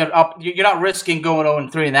you're not risking going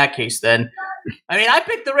 0-3 in that case. Then, I mean, I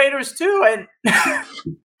picked the Raiders too, and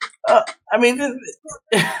I mean,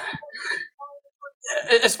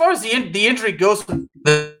 as far as the injury goes with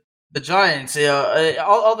the Giants,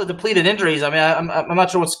 all the depleted injuries. I mean, I'm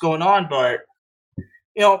not sure what's going on, but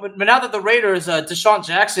but now that the Raiders, Deshaun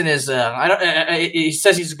Jackson is, he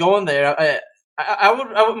says he's going there.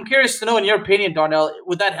 I'm curious to know, in your opinion, Darnell,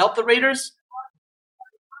 would that help the Raiders?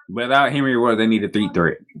 Without Henry Ward, they need a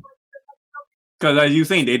 3-3. Because as you've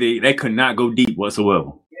seen, they could not go deep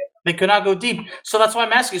whatsoever. They could not go deep. So that's why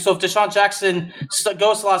I'm asking. So if Deshaun Jackson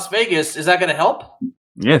goes to Las Vegas, is that going to help?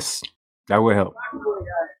 Yes, that will help.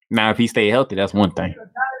 Now, if he stay healthy, that's one thing.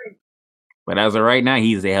 But as of right now,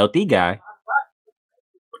 he's a healthy guy.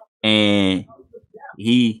 And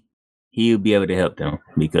he'll be able to help them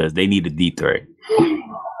because they need a deep threat.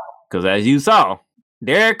 Because as you saw,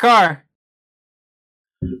 Derek Carr,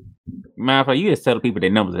 matter of fact, you just tell people their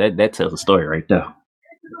numbers. That tells a story right there. I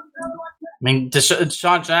mean,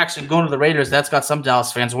 Deshaun Jackson going to the Raiders, that's got some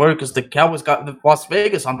Dallas fans worried because the Cowboys got Las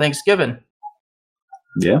Vegas on Thanksgiving.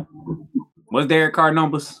 Yeah. What's Derek Carr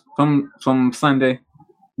numbers from Sunday?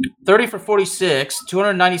 30 for 46,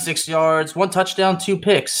 296 yards, 1 touchdown, 2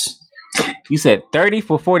 picks. You said 30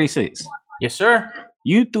 for 46. Yes, sir.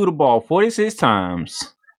 You threw the ball 46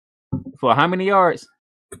 times for how many yards?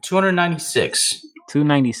 296.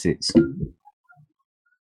 296.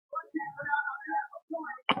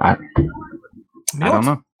 I don't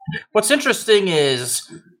know. What's interesting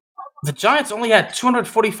is the Giants only had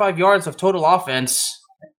 245 yards of total offense,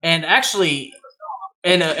 and actually,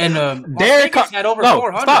 Derek Carr had over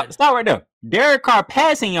 400. Stop right there. Derek Carr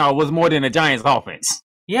passing yard was more than the Giants' offense.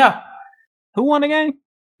 Yeah. Who won the game?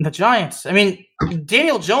 The Giants. I mean,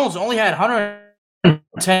 Daniel Jones only had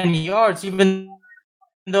 110 yards, even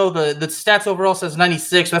though the stats overall says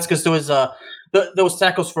 96. That's because there was those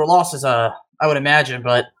tackles for losses. I I would imagine.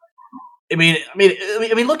 But I mean,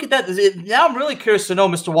 look at that. Now I'm really curious to know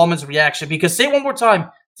Mr. Wallman's reaction because say one more time,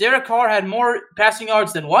 Derek Carr had more passing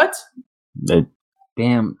yards than what? The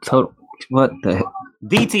damn total. What the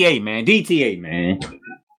DTA man? DTA man.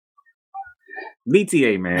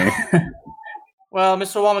 Well,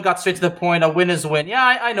 Mr. Wallman got straight to the point. A win is a win. Yeah,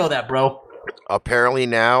 I know that, bro. Apparently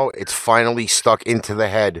now it's finally stuck into the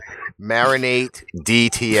head. Marinate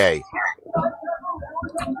DTA.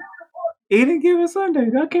 He didn't give us Sunday.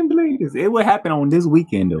 I can't believe this. It would happen on this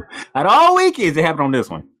weekend, though. Out of all weekends, it happened on this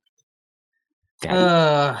one.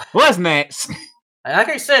 What's next? Like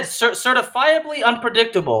I said, certifiably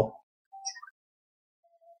unpredictable.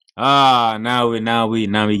 Now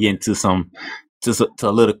we get into to a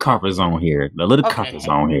little comfort zone here. A little comfort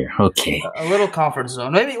zone here. Okay. A little comfort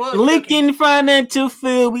zone. Maybe. Well, Lincoln Financial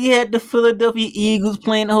Field, we had the Philadelphia Eagles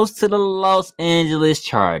playing host to the Los Angeles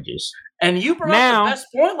Chargers. And you brought up the best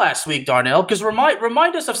point last week, Darnell, because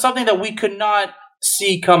remind us of something that we could not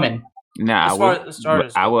see coming. Nah,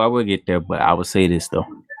 I will get there, but I will say this, though.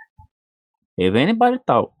 If anybody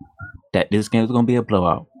thought that this game was going to be a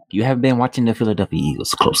blowout, you haven't been watching the Philadelphia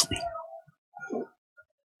Eagles closely.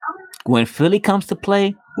 When Philly comes to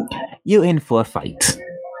play, you're in for a fight.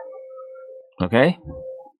 Okay?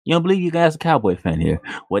 You don't believe you guys are a Cowboy fan here.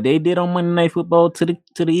 What they did on Monday Night Football to the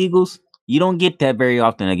Eagles, you don't get that very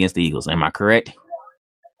often against the Eagles. Am I correct?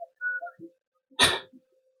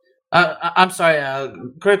 I'm sorry.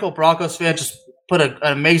 Critical Broncos fan just put an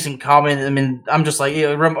amazing comment. I mean, I'm just like,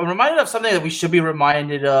 reminded of something that we should be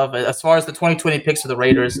reminded of as far as the 2020 picks for the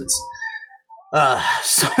Raiders. It's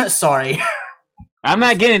sorry. I'm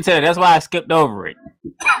not getting to it. That's why I skipped over it.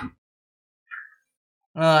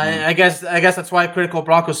 I guess that's why Critical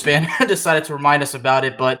Broncos fan decided to remind us about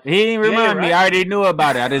it. But he didn't remind me. I already knew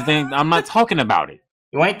about it. I just think I'm not talking about it.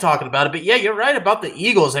 You ain't talking about it. But yeah, you're right about the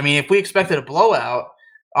Eagles. I mean, if we expected a blowout,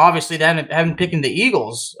 obviously they haven't picking the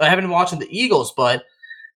Eagles. I haven't been watching the Eagles. But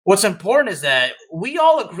what's important is that we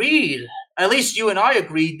all agreed. At least you and I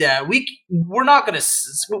agreed that we're not gonna.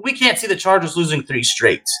 We can't see the Chargers losing 3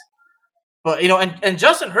 straight. But, and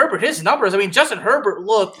Justin Herbert, his numbers, I mean, Justin Herbert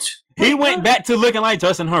looked... He went back to looking like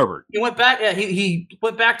Justin Herbert. He went back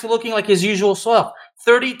to looking like his usual self.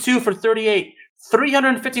 32 for 38,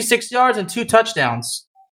 356 yards and 2 touchdowns.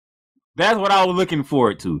 That's what I was looking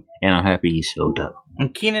forward to, and I'm happy he showed up.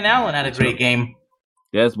 And Keenan Allen had a great game.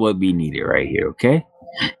 That's what we needed right here, okay?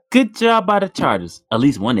 Good job by the Chargers. At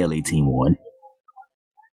least one LA team won.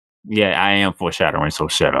 Yeah, I am foreshadowing, so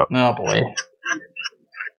shut up. Oh, boy.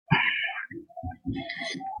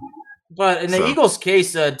 But in the Eagles'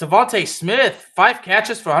 case, Devontae Smith, 5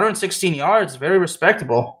 catches for 116 yards, very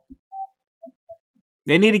respectable.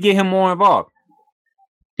 They need to get him more involved.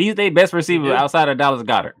 He's their best receiver outside of Dallas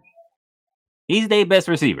Goedert. He's their best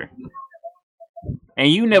receiver. And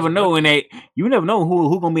you never know who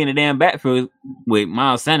gonna be in the damn backfield with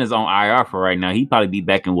Miles Sanders on IR for right now. He'd probably be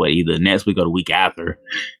back in either next week or the week after.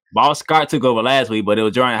 Ball Scott took over last week, but it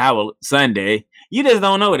was Jordan Howard Sunday. You just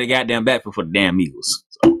don't know what the goddamn backfield for the damn Eagles.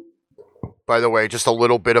 So. By the way, just a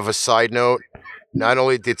little bit of a side note. Not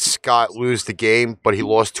only did Scott lose the game, but he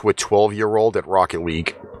lost to a 12-year-old at Rocket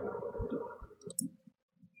League.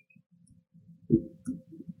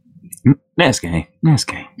 Next game.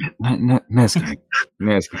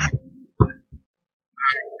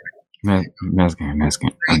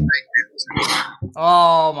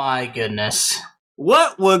 Oh, my goodness.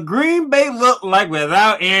 What would Green Bay look like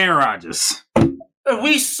without Aaron Rodgers?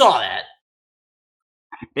 We saw that.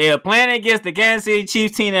 They are playing against the Kansas City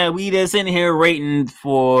Chiefs team that we just in here rating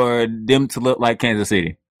for them to look like Kansas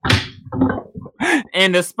City.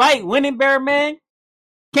 And despite winning, Bearman,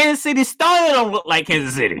 Kansas City still don't look like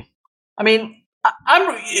Kansas City. I mean,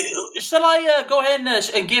 should I go ahead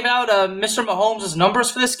and give out Mr. Mahomes'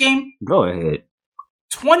 numbers for this game? Go ahead.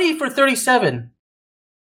 20 for 37.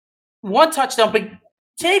 1 touchdown, but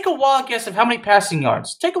take a wild guess of how many passing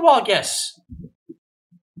yards. Take a wild guess.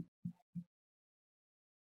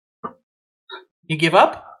 You give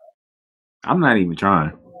up? I'm not even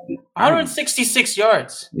trying. 166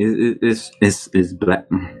 yards. It's black.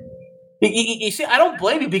 You see, I don't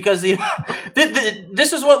blame you because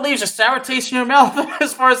this is what leaves a sour taste in your mouth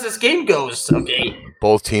as far as this game goes. Okay.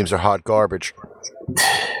 Both teams are hot garbage.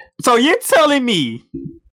 So you're telling me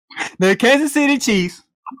the Kansas City Chiefs,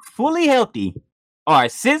 fully healthy, are a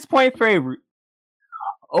 6-point favorite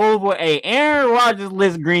over a Aaron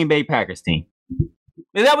Rodgers-less Green Bay Packers team?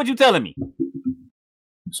 Is that what you're telling me?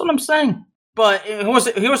 That's what I'm saying. But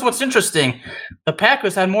here's what's interesting. The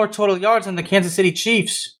Packers had more total yards than the Kansas City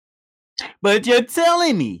Chiefs. But you're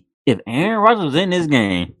telling me if Aaron Rodgers was in this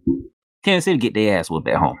game, Kansas City get their ass whooped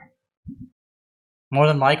at home. More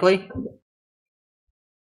than likely.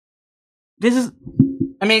 This is.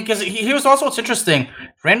 I mean, because he was also what's interesting.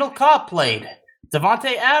 Randall Cobb played.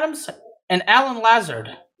 Devontae Adams and Alan Lazard.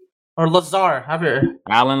 Or Lazar.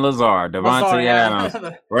 Alan Lazar, Devontae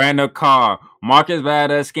Adams, Randall Carr, Marcus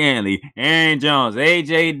Valdez-Scantling, Aaron Jones,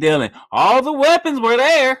 A.J. Dillon. All the weapons were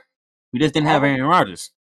there. We just didn't have Aaron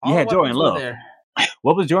Rodgers. You had Jordan Love.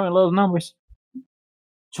 What was Jordan Love's numbers?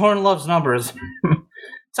 Jordan Love's numbers.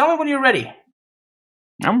 Tell me when you're ready.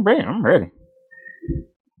 I'm ready.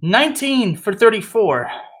 19 for 34,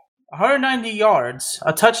 190 yards,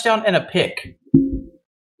 a touchdown, and a pick.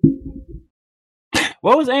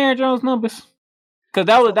 What was Aaron Jones' numbers? Because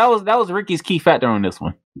that was Ricky's key factor on this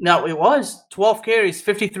one. No, it was 12 carries,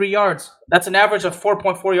 53 yards. That's an average of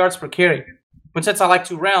 4.4 yards per carry. But since I like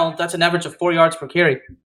to round, that's an average of 4 yards per carry.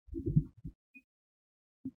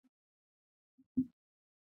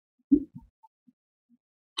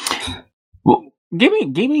 Well, give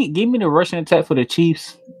me the rushing attack for the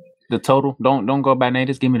Chiefs. The total. Don't go by name.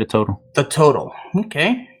 Just give me the total. The total.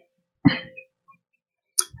 Okay.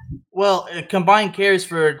 Well, combined carries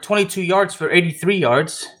for 22 yards for 83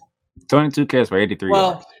 yards. 22 carries for 83 yards.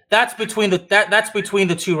 Well, that's between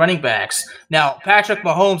the two running backs. Now, Patrick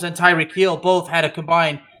Mahomes and Tyreek Hill both had a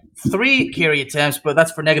combined 3 carry attempts, but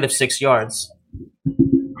that's for -6 yards.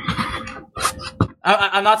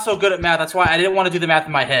 I'm not so good at math. That's why I didn't want to do the math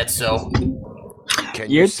in my head. So, can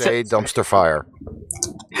you say dumpster fire?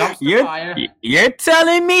 Dumpster fire. You're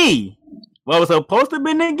telling me what was supposed to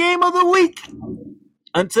be the game of the week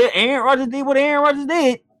until Aaron Rodgers did what Aaron Rodgers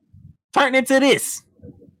did, turned into this.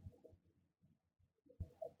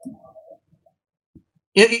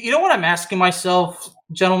 You know what I'm asking myself,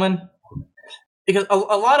 gentlemen? Because a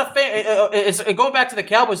lot of fans, going back to the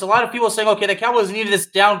Cowboys, a lot of people are saying, okay, the Cowboys needed this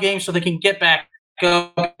down game so they can get back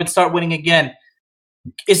up and start winning again.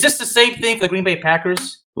 Is this the same thing for the Green Bay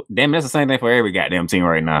Packers? Damn, that's the same thing for every goddamn team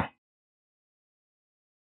right now.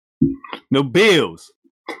 The Bills.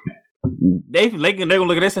 They're gonna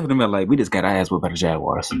look at this and be like, we just got our ass whipped by the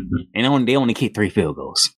Jaguars. And they only kicked 3 field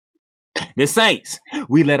goals. The Saints,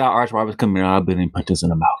 we let our ArchRivals come in our building and punch us in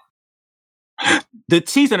the mouth. The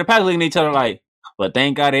Chiefs and the Packers looking at each other like, but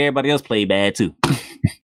thank God everybody else played bad too.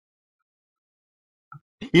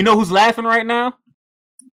 You know who's laughing right now?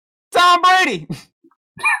 Tom Brady.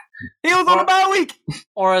 He was on the bye week.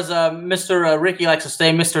 Or as Mr. Ricky likes to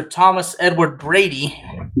say, Mr. Thomas Edward Brady.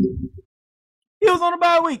 He was on the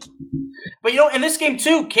bye week. But, in this game,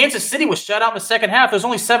 too, Kansas City was shut out in the second half. There's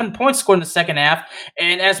only 7 points scored in the second half.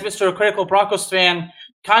 And as Mr. Critical Broncos fan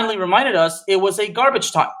kindly reminded us, it was a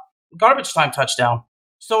garbage time touchdown.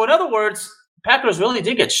 So, in other words, Packers really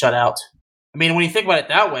did get shut out. I mean, when you think about it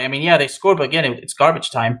that way, yeah, they scored, but again, it's garbage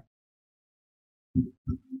time.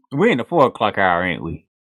 We're in the 4 o'clock hour, ain't we?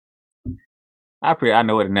 I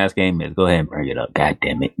know what the next game is. Go ahead and bring it up. God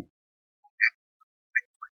damn it.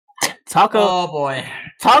 Oh boy!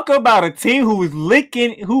 Talk about a team who is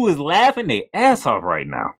laughing their ass off right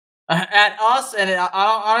now at us, and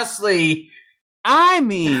honestly,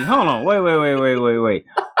 hold on, wait.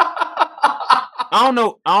 I don't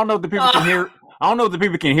know if the people can hear. I don't know if the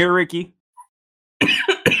people can hear Ricky,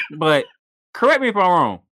 but correct me if I'm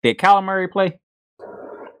wrong. Did Kyler Murray play?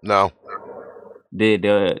 No. Did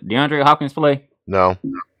DeAndre Hopkins play? No.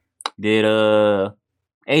 Did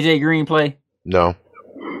AJ Green play? No.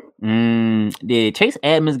 Did Chase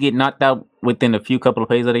Edmonds get knocked out within a few couple of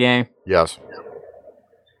plays of the game? Yes.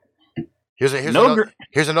 Here's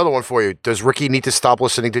another one for you. Does Ricky need to stop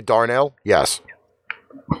listening to Darnell? Yes.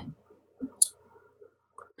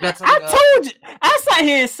 I told you. I sat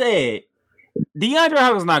here and said DeAndre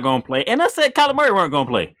Hopkins not going to play, and I said Kyler Murray weren't going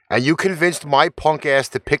to play. And you convinced my punk ass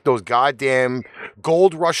to pick those goddamn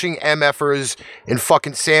gold-rushing MFers in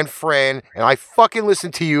fucking San Fran, and I fucking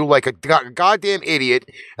listened to you like a goddamn idiot,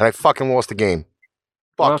 and I fucking lost the game.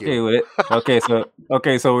 Fuck you. With it.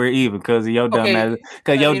 Okay, so we're even because your dumb ass.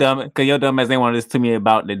 Because your dumb ass. They wanted to listen to me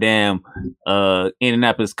about the damn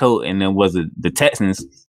Indianapolis Colts, and then was it the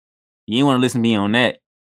Texans? You didn't want to listen to me on that,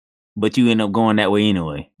 but you end up going that way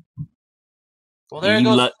anyway. Well, there it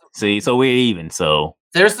goes. See, so we're even. So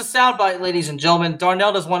there's the soundbite, ladies and gentlemen.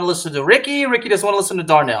 Darnell doesn't want to listen to Ricky. Ricky doesn't want to listen to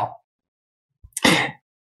Darnell.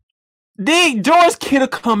 Did George Kittle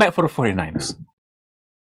come back for the 49ers?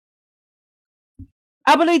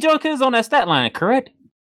 I believe George Kittle's on that stat line, correct?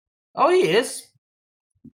 Oh, he is.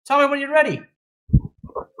 Tell me when you're ready.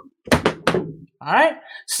 All right.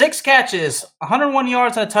 6 catches, 101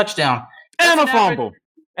 yards, and a touchdown. And a fumble.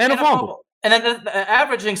 And a fumble. And then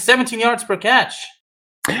averaging 17 yards per catch.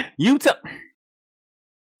 You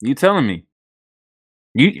telling me?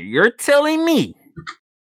 You're telling me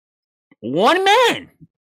One man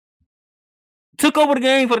took over the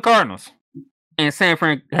game for the Cardinals, and San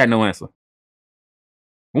Fran had no answer.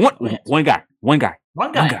 One guy.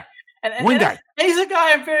 And he's a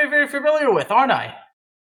guy I'm very, very familiar with, aren't I?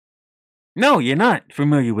 No, you're not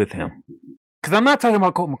familiar with him. Because I'm not talking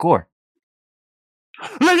about Colt McCoy.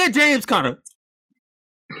 Look at James Conner.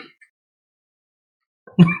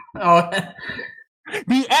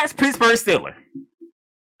 The ex-Pittsburgh Steeler,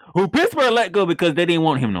 who Pittsburgh let go because they didn't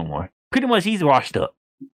want him no more. Pretty much, he's washed up.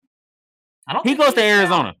 He goes to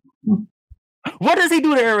Arizona. What does he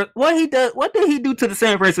do to Arizona? What did he do to the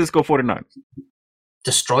San Francisco 49ers?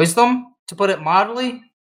 Destroys them, to put it mildly.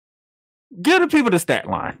 Give the people the stat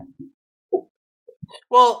line.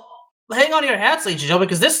 Well, hang on to your hats, ladies and gentlemen,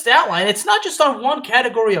 because this stat line, it's not just on one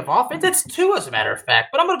category of offense, it's two, as a matter of fact.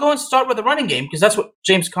 But I'm going to go and start with the running game, because that's what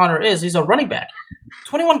James Conner is. He's a running back.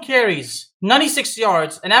 21 carries, 96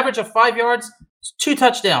 yards, an average of 5 yards, 2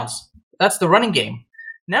 touchdowns. That's the running game.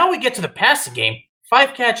 Now we get to the passing game.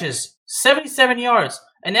 5 catches, 77 yards,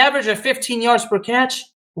 an average of 15 yards per catch,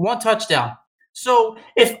 1 touchdown. So,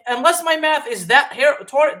 unless my math is that terrible,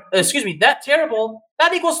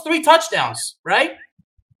 that equals 3 touchdowns, right?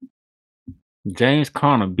 James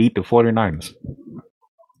Conner beat the 49ers.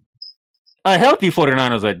 A healthy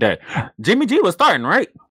 49ers at that. Jimmy G was starting, right?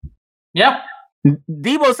 Yeah.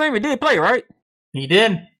 Deebo Samuel did play, right? He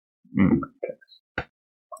did.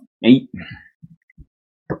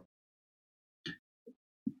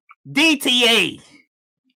 DTA.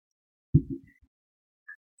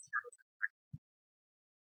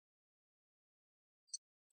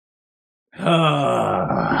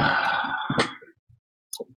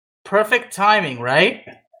 Perfect timing, right?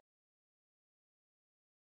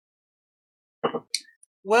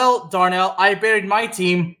 Well, Darnell, I buried my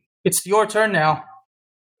team. It's your turn now.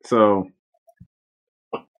 So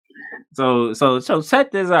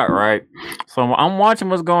check this out, right? So I'm watching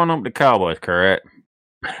what's going on with the Cowboys, correct?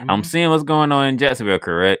 Mm-hmm. I'm seeing what's going on in Jacksonville,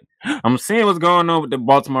 correct? I'm seeing what's going on with the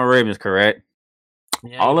Baltimore Ravens, correct?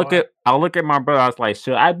 Yeah, I'll look at my brother. I was like,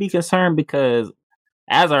 should I be concerned? Because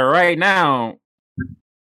as of right now,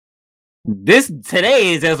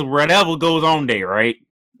 today is just whatever goes on day, right?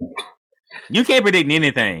 You can't predict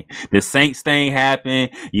anything. The Saints thing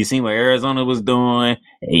happened. You seen what Arizona was doing.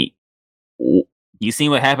 You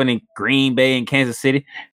seen what happened in Green Bay and Kansas City.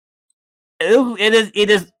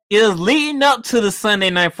 It is leading up to the Sunday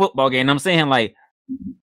night football game. I'm saying, like,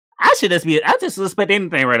 I just suspect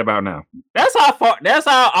anything right about now. That's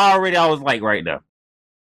how already I was like right now.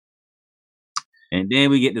 And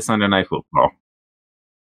then we get to Sunday night football.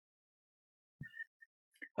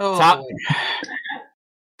 Oh.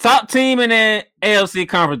 Top team in the AFC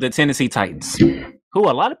conference, the Tennessee Titans, who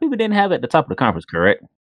a lot of people didn't have at the top of the conference, correct?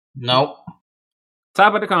 Nope.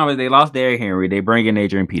 Top of the conference, they lost Derrick Henry. They bring in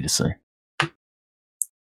Adrian Peterson.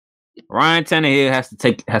 Ryan Tannehill has to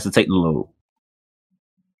take the load.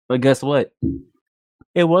 But guess what?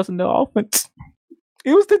 It wasn't the offense.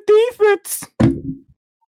 It was the defense.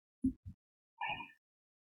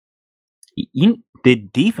 The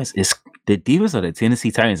defense of the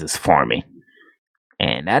Tennessee Titans is farming.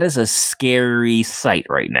 And that is a scary sight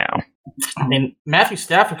right now. I mean, Matthew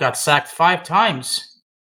Stafford got sacked 5 times.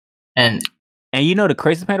 And you know the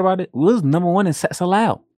crazy part about it? We was number 1 in sacks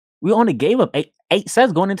allowed. We only gave up 8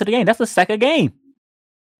 sacks going into the game. That's the second game.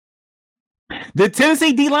 The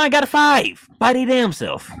Tennessee D-line got a 5 by their damn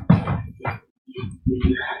self.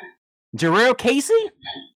 Jarrell Casey?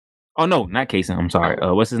 Oh, no, not Casey. I'm sorry.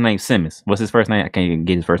 What's his name? Simmons. What's his first name? I can't even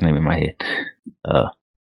get his first name in my head.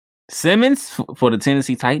 Simmons for the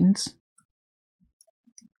Tennessee Titans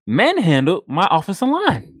manhandled my offensive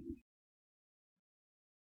line.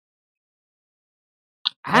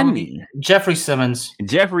 I mean, Jeffrey Simmons.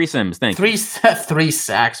 Thank you. 3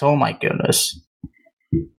 sacks. Oh my goodness.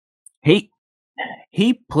 He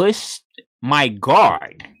pushed my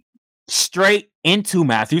guard straight into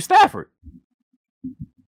Matthew Stafford.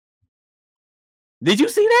 Did you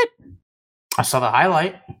see that? I saw the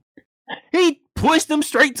highlight. He pushed him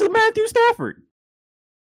straight to Matthew Stafford.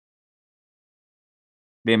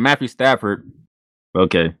 Then Matthew Stafford,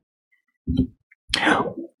 okay.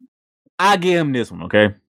 I give him this one,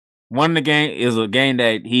 okay? One of the game is a game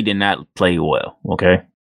that he did not play well, okay?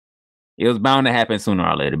 It was bound to happen sooner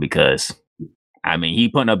or later because, I mean, he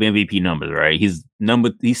putting up MVP numbers, right? He's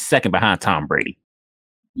second behind Tom Brady.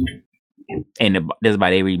 And there's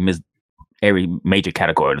about every major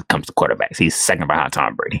category that comes to quarterbacks. He's second behind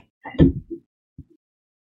Tom Brady.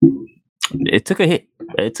 It took a hit.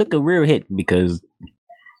 It took a real hit because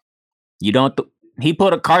he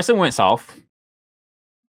put a Carson Wentz off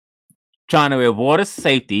trying to avoid a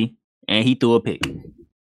safety and he threw a pick.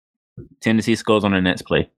 Tennessee scores on the next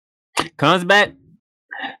play. Comes back.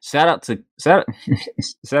 Shout out to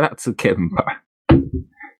Kevin Parr.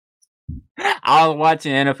 I was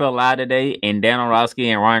watching NFL Live today, and Dan Orlovsky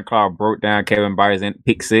and Ryan Clark broke down Kevin Byers in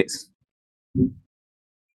pick 6.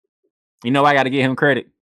 You know, I got to give him credit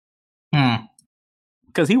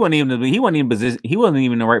because he wasn't even in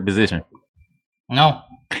the right position. No,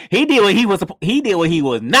 he did what he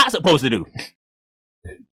was not supposed to do,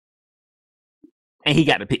 and he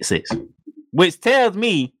got the pick 6, which tells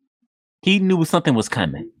me he knew something was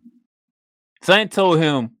coming. Something told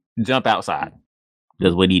him jump outside.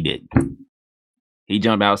 That's what he did. He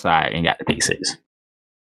jumped outside and got the pick 6.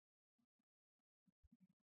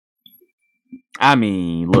 I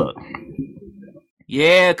mean, look.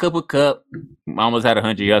 Yeah, Cooper Kupp almost had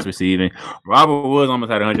 100 yards receiving. Robert Woods almost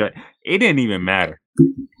had 100. It didn't even matter.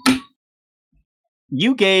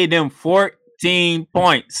 You gave them 14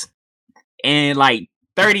 points in like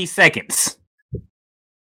 30 seconds.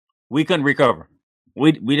 We couldn't recover.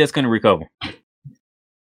 We just couldn't recover. I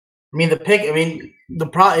mean, the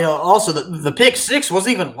pick 6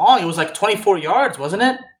 wasn't even long. It was like 24 yards, wasn't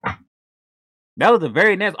it? That was the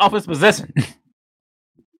very next offense possession.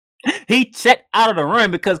 He checked out of the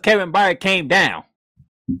run because Kevin Byard came down.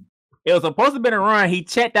 It was supposed to be a run. He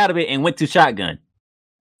checked out of it and went to shotgun.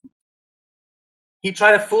 He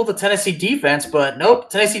tried to fool the Tennessee defense, but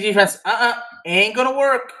nope. Tennessee defense, ain't gonna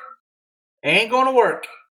work. Ain't gonna work.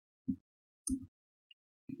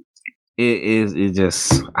 It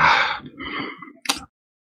just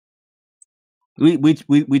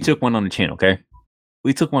we took one on the chin, okay?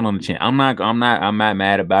 We took one on the chin. I'm not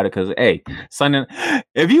mad about it because hey, Sunday.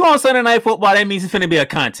 If you on Sunday Night Football, that means it's gonna be a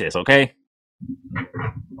contest, okay?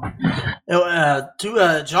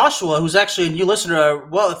 To Joshua, who's actually a new listener.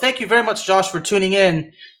 Well, thank you very much, Josh, for tuning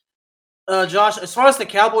in. Josh, as far as the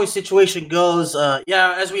Cowboys situation goes,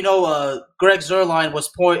 as we know, Greg Zuerlein was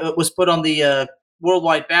put on the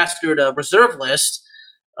Worldwide Bastard reserve list.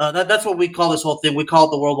 That's what we call this whole thing. We call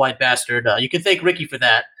it the Worldwide Bastard. You can thank Ricky for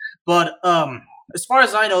that. But as far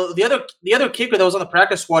as I know, the other kicker that was on the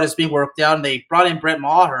practice squad is being worked out, and they brought in Brett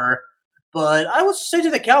Maher. But I would say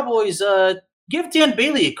to the Cowboys, give Dan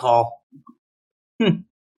Bailey a call.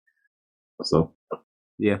 So,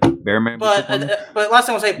 yeah, Bearman. But last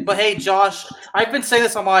thing I'll say, but hey, Josh, I've been saying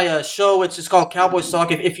this on my show, which is called Cowboys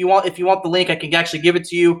Talk. If you want the link, I can actually give it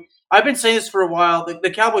to you. I've been saying this for a while.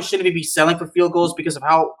 The Cowboys shouldn't be selling for field goals because of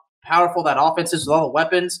how powerful that offense is with all the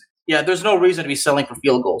weapons. Yeah, there's no reason to be selling for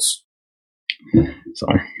field goals. So,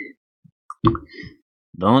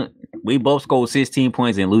 we both scored 16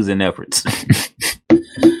 points in losing efforts.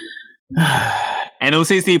 And those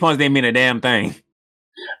 16 points didn't mean a damn thing.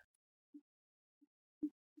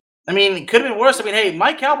 I mean, it could have been worse. I mean, hey,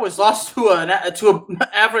 my Cowboys lost to an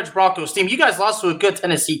average Broncos team. You guys lost to a good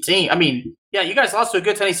Tennessee team. I mean, yeah, you guys lost to a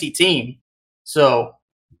good Tennessee team. So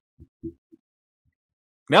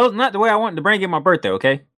that was not the way I wanted to bring in my birthday,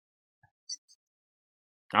 okay?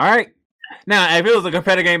 All right. Now, if it was a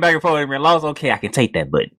competitive game back and forth and we lost, okay, I can take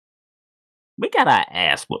that, but we got our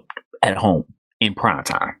ass whooped at home in prime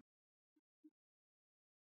time.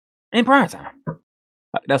 In prime time.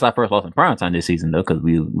 That's our first loss in prime time this season, though, because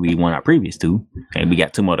we won our previous 2, and we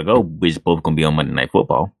got 2 more to go, which both going to be on Monday Night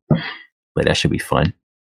Football. But that should be fun.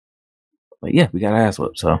 But yeah, we got our ass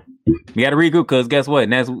whooped, so we got to regroup, because guess what?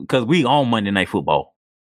 And that's because we on Monday Night Football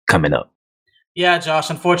coming up. Yeah, Josh,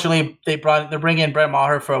 unfortunately, they're bringing in Brett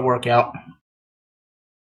Maher for a workout.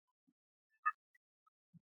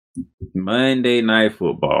 Monday Night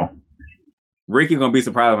Football. Ricky going to be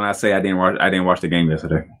surprised when I say I didn't watch the game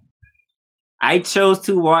yesterday. I chose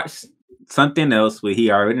to watch something else where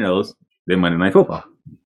he already knows than Monday Night Football.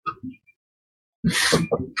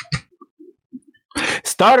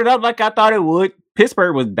 Started up like I thought it would.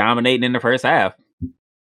 Pittsburgh was dominating in the first half.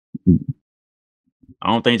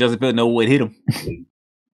 I don't think Justin Fields know what hit him.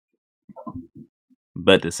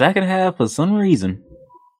 But the second half, for some reason,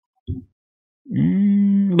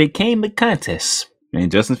 became a contest.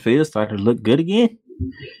 And Justin Fields started to look good again.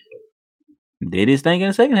 Did his thing in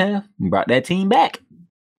the second half. Brought that team back.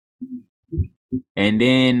 And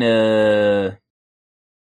then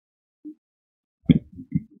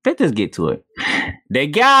let's just get to it. The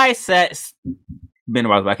guy sat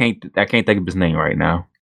Benoit, I can't think of his name right now.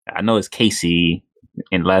 I know it's Casey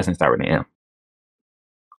and the last name start with an M.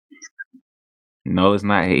 No, it's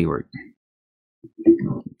not Hayward.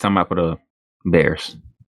 Talking about for the Bears.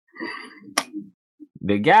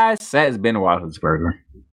 The guy sats Ben Roethlisberger.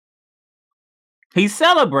 He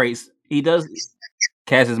celebrates. He does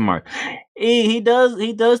cast his mark. He does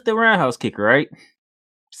the roundhouse kicker, right?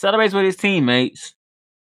 Celebrates with his teammates.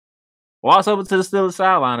 walks over to the Steelers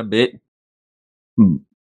sideline a bit. Him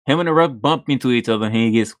and the ref bump into each other, and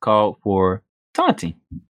he gets called for taunting.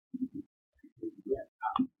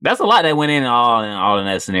 That's a lot that went in all in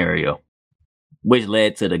that scenario, which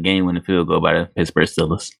led to the game-winning field goal by the Pittsburgh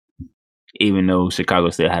Steelers. Even though Chicago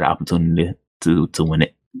still had an opportunity to win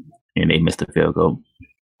it, and they missed the field goal.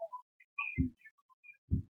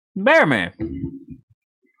 Bearman.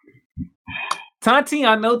 Taunting,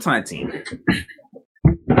 I know taunting.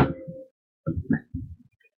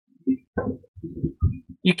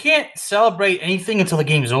 You can't celebrate anything until the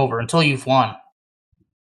game's over, until you've won.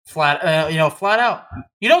 Flat out.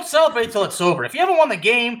 You don't celebrate till it's over. If you haven't won the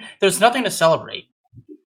game, there's nothing to celebrate.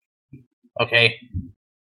 Okay.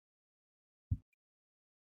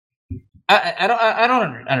 I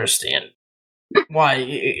don't understand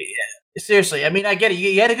why. Seriously, I mean, I get it.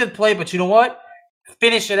 You had a good play, but you know what?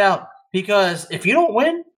 Finish it out. Because if you don't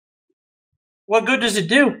win, what good does it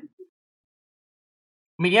do?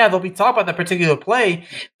 I mean, yeah, they'll be talking about that particular play,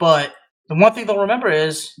 but the one thing they'll remember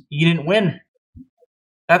is you didn't win.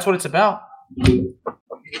 That's what it's about.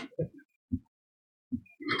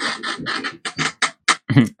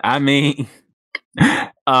 I mean,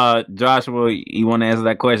 Joshua, you want to answer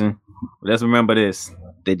that question? Let's remember this.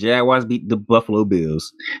 The Jaguars beat the Buffalo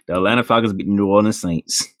Bills. The Atlanta Falcons beat the New Orleans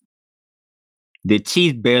Saints. The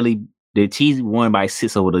Chiefs won by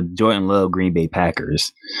 6 over the Jordan Love Green Bay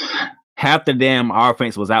Packers. Half the damn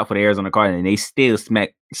offense was out for the Arizona Cardinals, and they still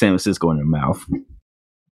smacked San Francisco in the mouth.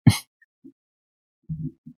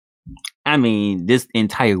 I mean, this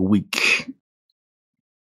entire week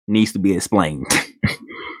needs to be explained.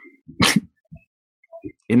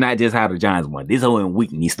 It's not just how the Giants won. This whole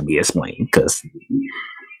week needs to be explained because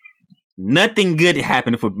nothing good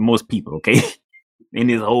happened for most people, okay? In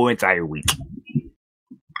this whole entire week.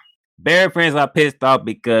 Bear fans are pissed off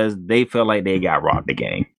because they feel like they got robbed the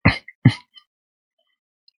game.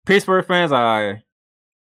 Pittsburgh fans are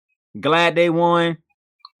glad they won,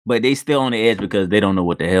 but they still on the edge because they don't know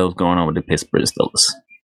what the hell's going on with the Pittsburgh Steelers.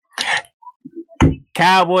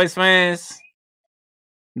 Cowboys fans,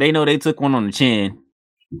 they know they took one on the chin.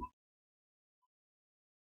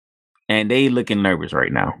 And they looking nervous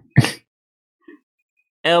right now.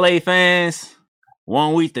 LA fans,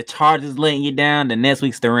 one week the Chargers letting you down, the next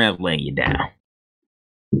week's the Rams letting you down.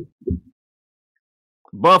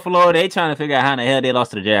 Buffalo, they trying to figure out how the hell they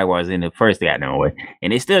lost to the Jaguars in the first goddamn way.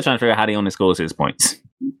 And they still trying to figure out how they only scored 6 points.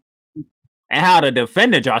 And how the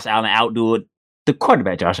defender Josh Allen outdoed the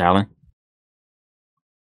quarterback Josh Allen.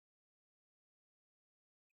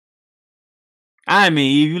 I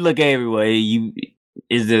mean, if you look everywhere,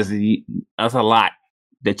 it's just that's a lot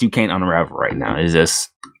that you can't unravel right now. It's just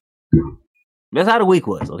that's how the week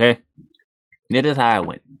was, okay? That is how it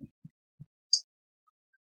went.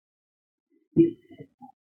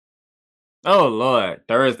 Oh Lord,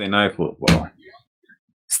 Thursday night football.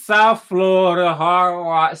 South Florida Hard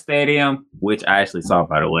Rock Stadium, which I actually saw,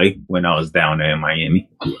 by the way, when I was down there in Miami.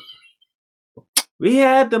 We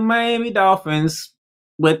had the Miami Dolphins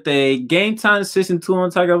with a game time decision 2 on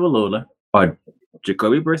Tagovailoa, or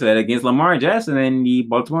Jacoby Brissett against Lamar Jackson and the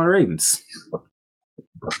Baltimore Ravens.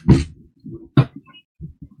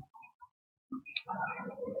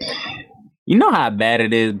 You know how bad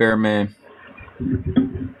it is, Bearman?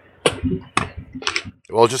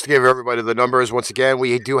 Well, just to give everybody the numbers, once again,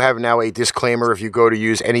 we do have now a disclaimer. If you go to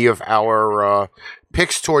use any of our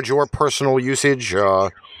picks towards your personal usage,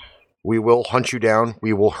 we will hunt you down,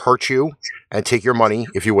 we will hurt you, and take your money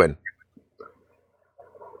if you win.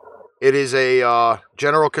 It is a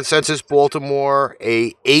general consensus, Baltimore,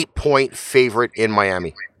 a 8-point favorite in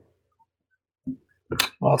Miami.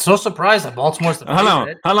 Well, it's no surprise that Baltimore's the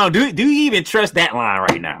favorite. Hold on. Do you even trust that line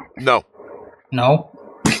right now? No.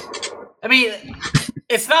 I mean,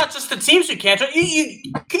 it's not just the teams you can't trust.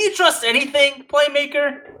 Can you trust anything,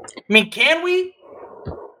 Playmaker? I mean, can we?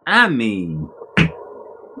 I mean,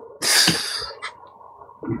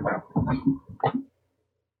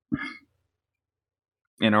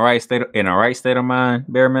 in the right state of mind,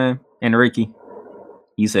 Bearman and Ricky,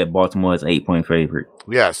 you said Baltimore is 8-point favorite.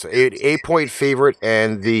 Yes, 8-point favorite,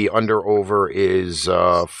 and the under/over is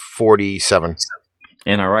 47.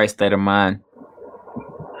 In the right state of mind,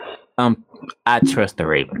 I trust the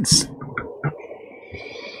Ravens.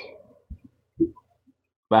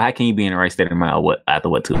 But how can you be in the right state of mind after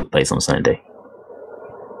what took place on Sunday?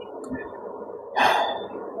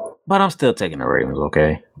 But I'm still taking the Ravens,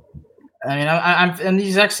 okay? I mean, I'm in the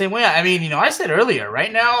exact same way. I mean, I said earlier,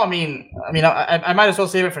 right now, I might as well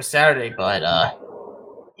save it for Saturday, but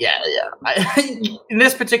yeah. In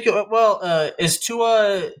this particular,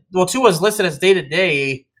 Tua's listed as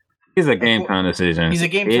day-to-day. It's a game time decision. He's a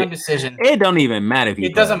game time decision. It don't even matter if he.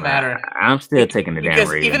 It doesn't matter. I'm still taking the damn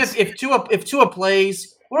Ravens. Even if Tua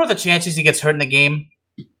plays, what are the chances he gets hurt in the game?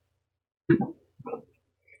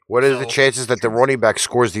 What are the chances that the running back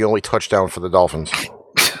scores the only touchdown for the Dolphins?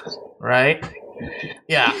 Right?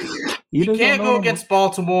 Yeah. You can't go against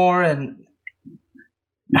Baltimore and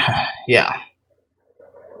yeah.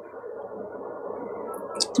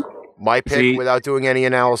 My pick, without doing any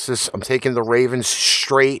analysis, I'm taking the Ravens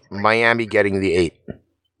straight. Miami getting the 8.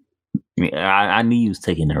 I knew you was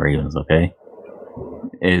taking the Ravens. Okay.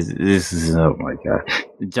 This is oh my god,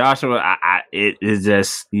 Joshua. It is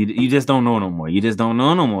just you just don't know no more. You just don't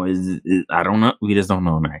know no more. I don't know. We just don't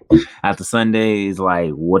know. Right after Sunday is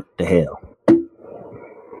like what the hell.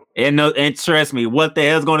 And trust me, what the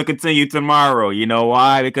hell is going to continue tomorrow? You know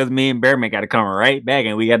why? Because me and Bearman got to come right back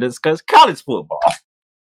and we got to discuss college football.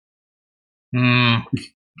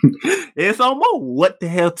 It's almost what the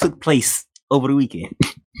hell took place over the weekend.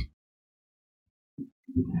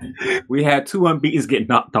 We had 2 unbeatens get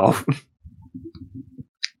knocked off.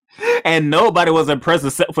 And nobody was impressed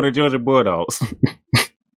except for the Georgia Bulldogs.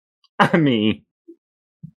 I mean,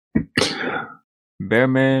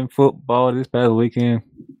 Bearman football this past weekend.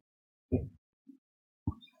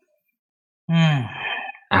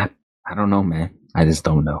 I don't know, man. I just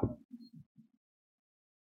don't know.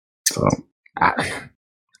 So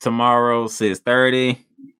tomorrow 6:30,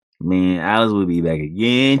 me and Alice will be back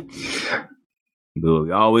again. Do what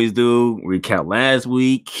we always do. Recap last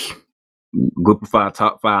week. Group of 5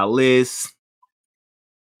 top 5 lists.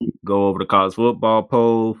 Go over the college football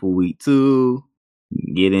poll for week 2.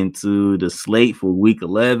 Get into the slate for week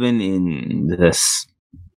 11 and just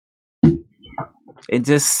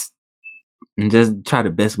try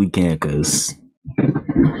the best we can because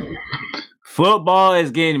football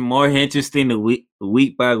is getting more interesting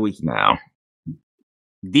week by week now.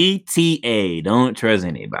 DTA, don't trust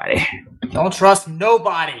anybody. Don't trust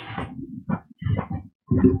nobody.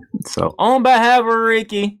 So on behalf of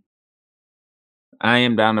Ricky, I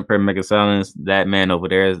am down to Mega Silence. That man over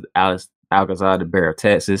there is Alice Alcazar, the Bear of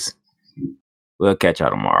Texas. We'll catch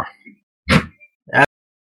y'all tomorrow.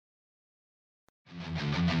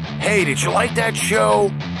 Hey, did you like that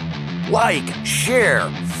show? Like, share,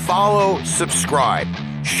 follow, subscribe.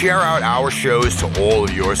 Share out our shows to all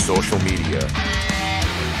of your social media.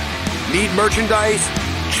 Need merchandise?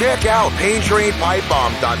 Check out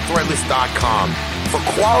paintrainpipebomb.threadless.com for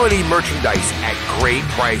quality merchandise at great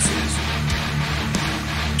prices.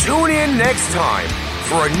 Tune in next time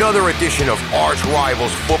for another edition of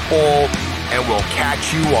ArchRivals Football, and we'll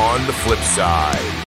catch you on the flip side.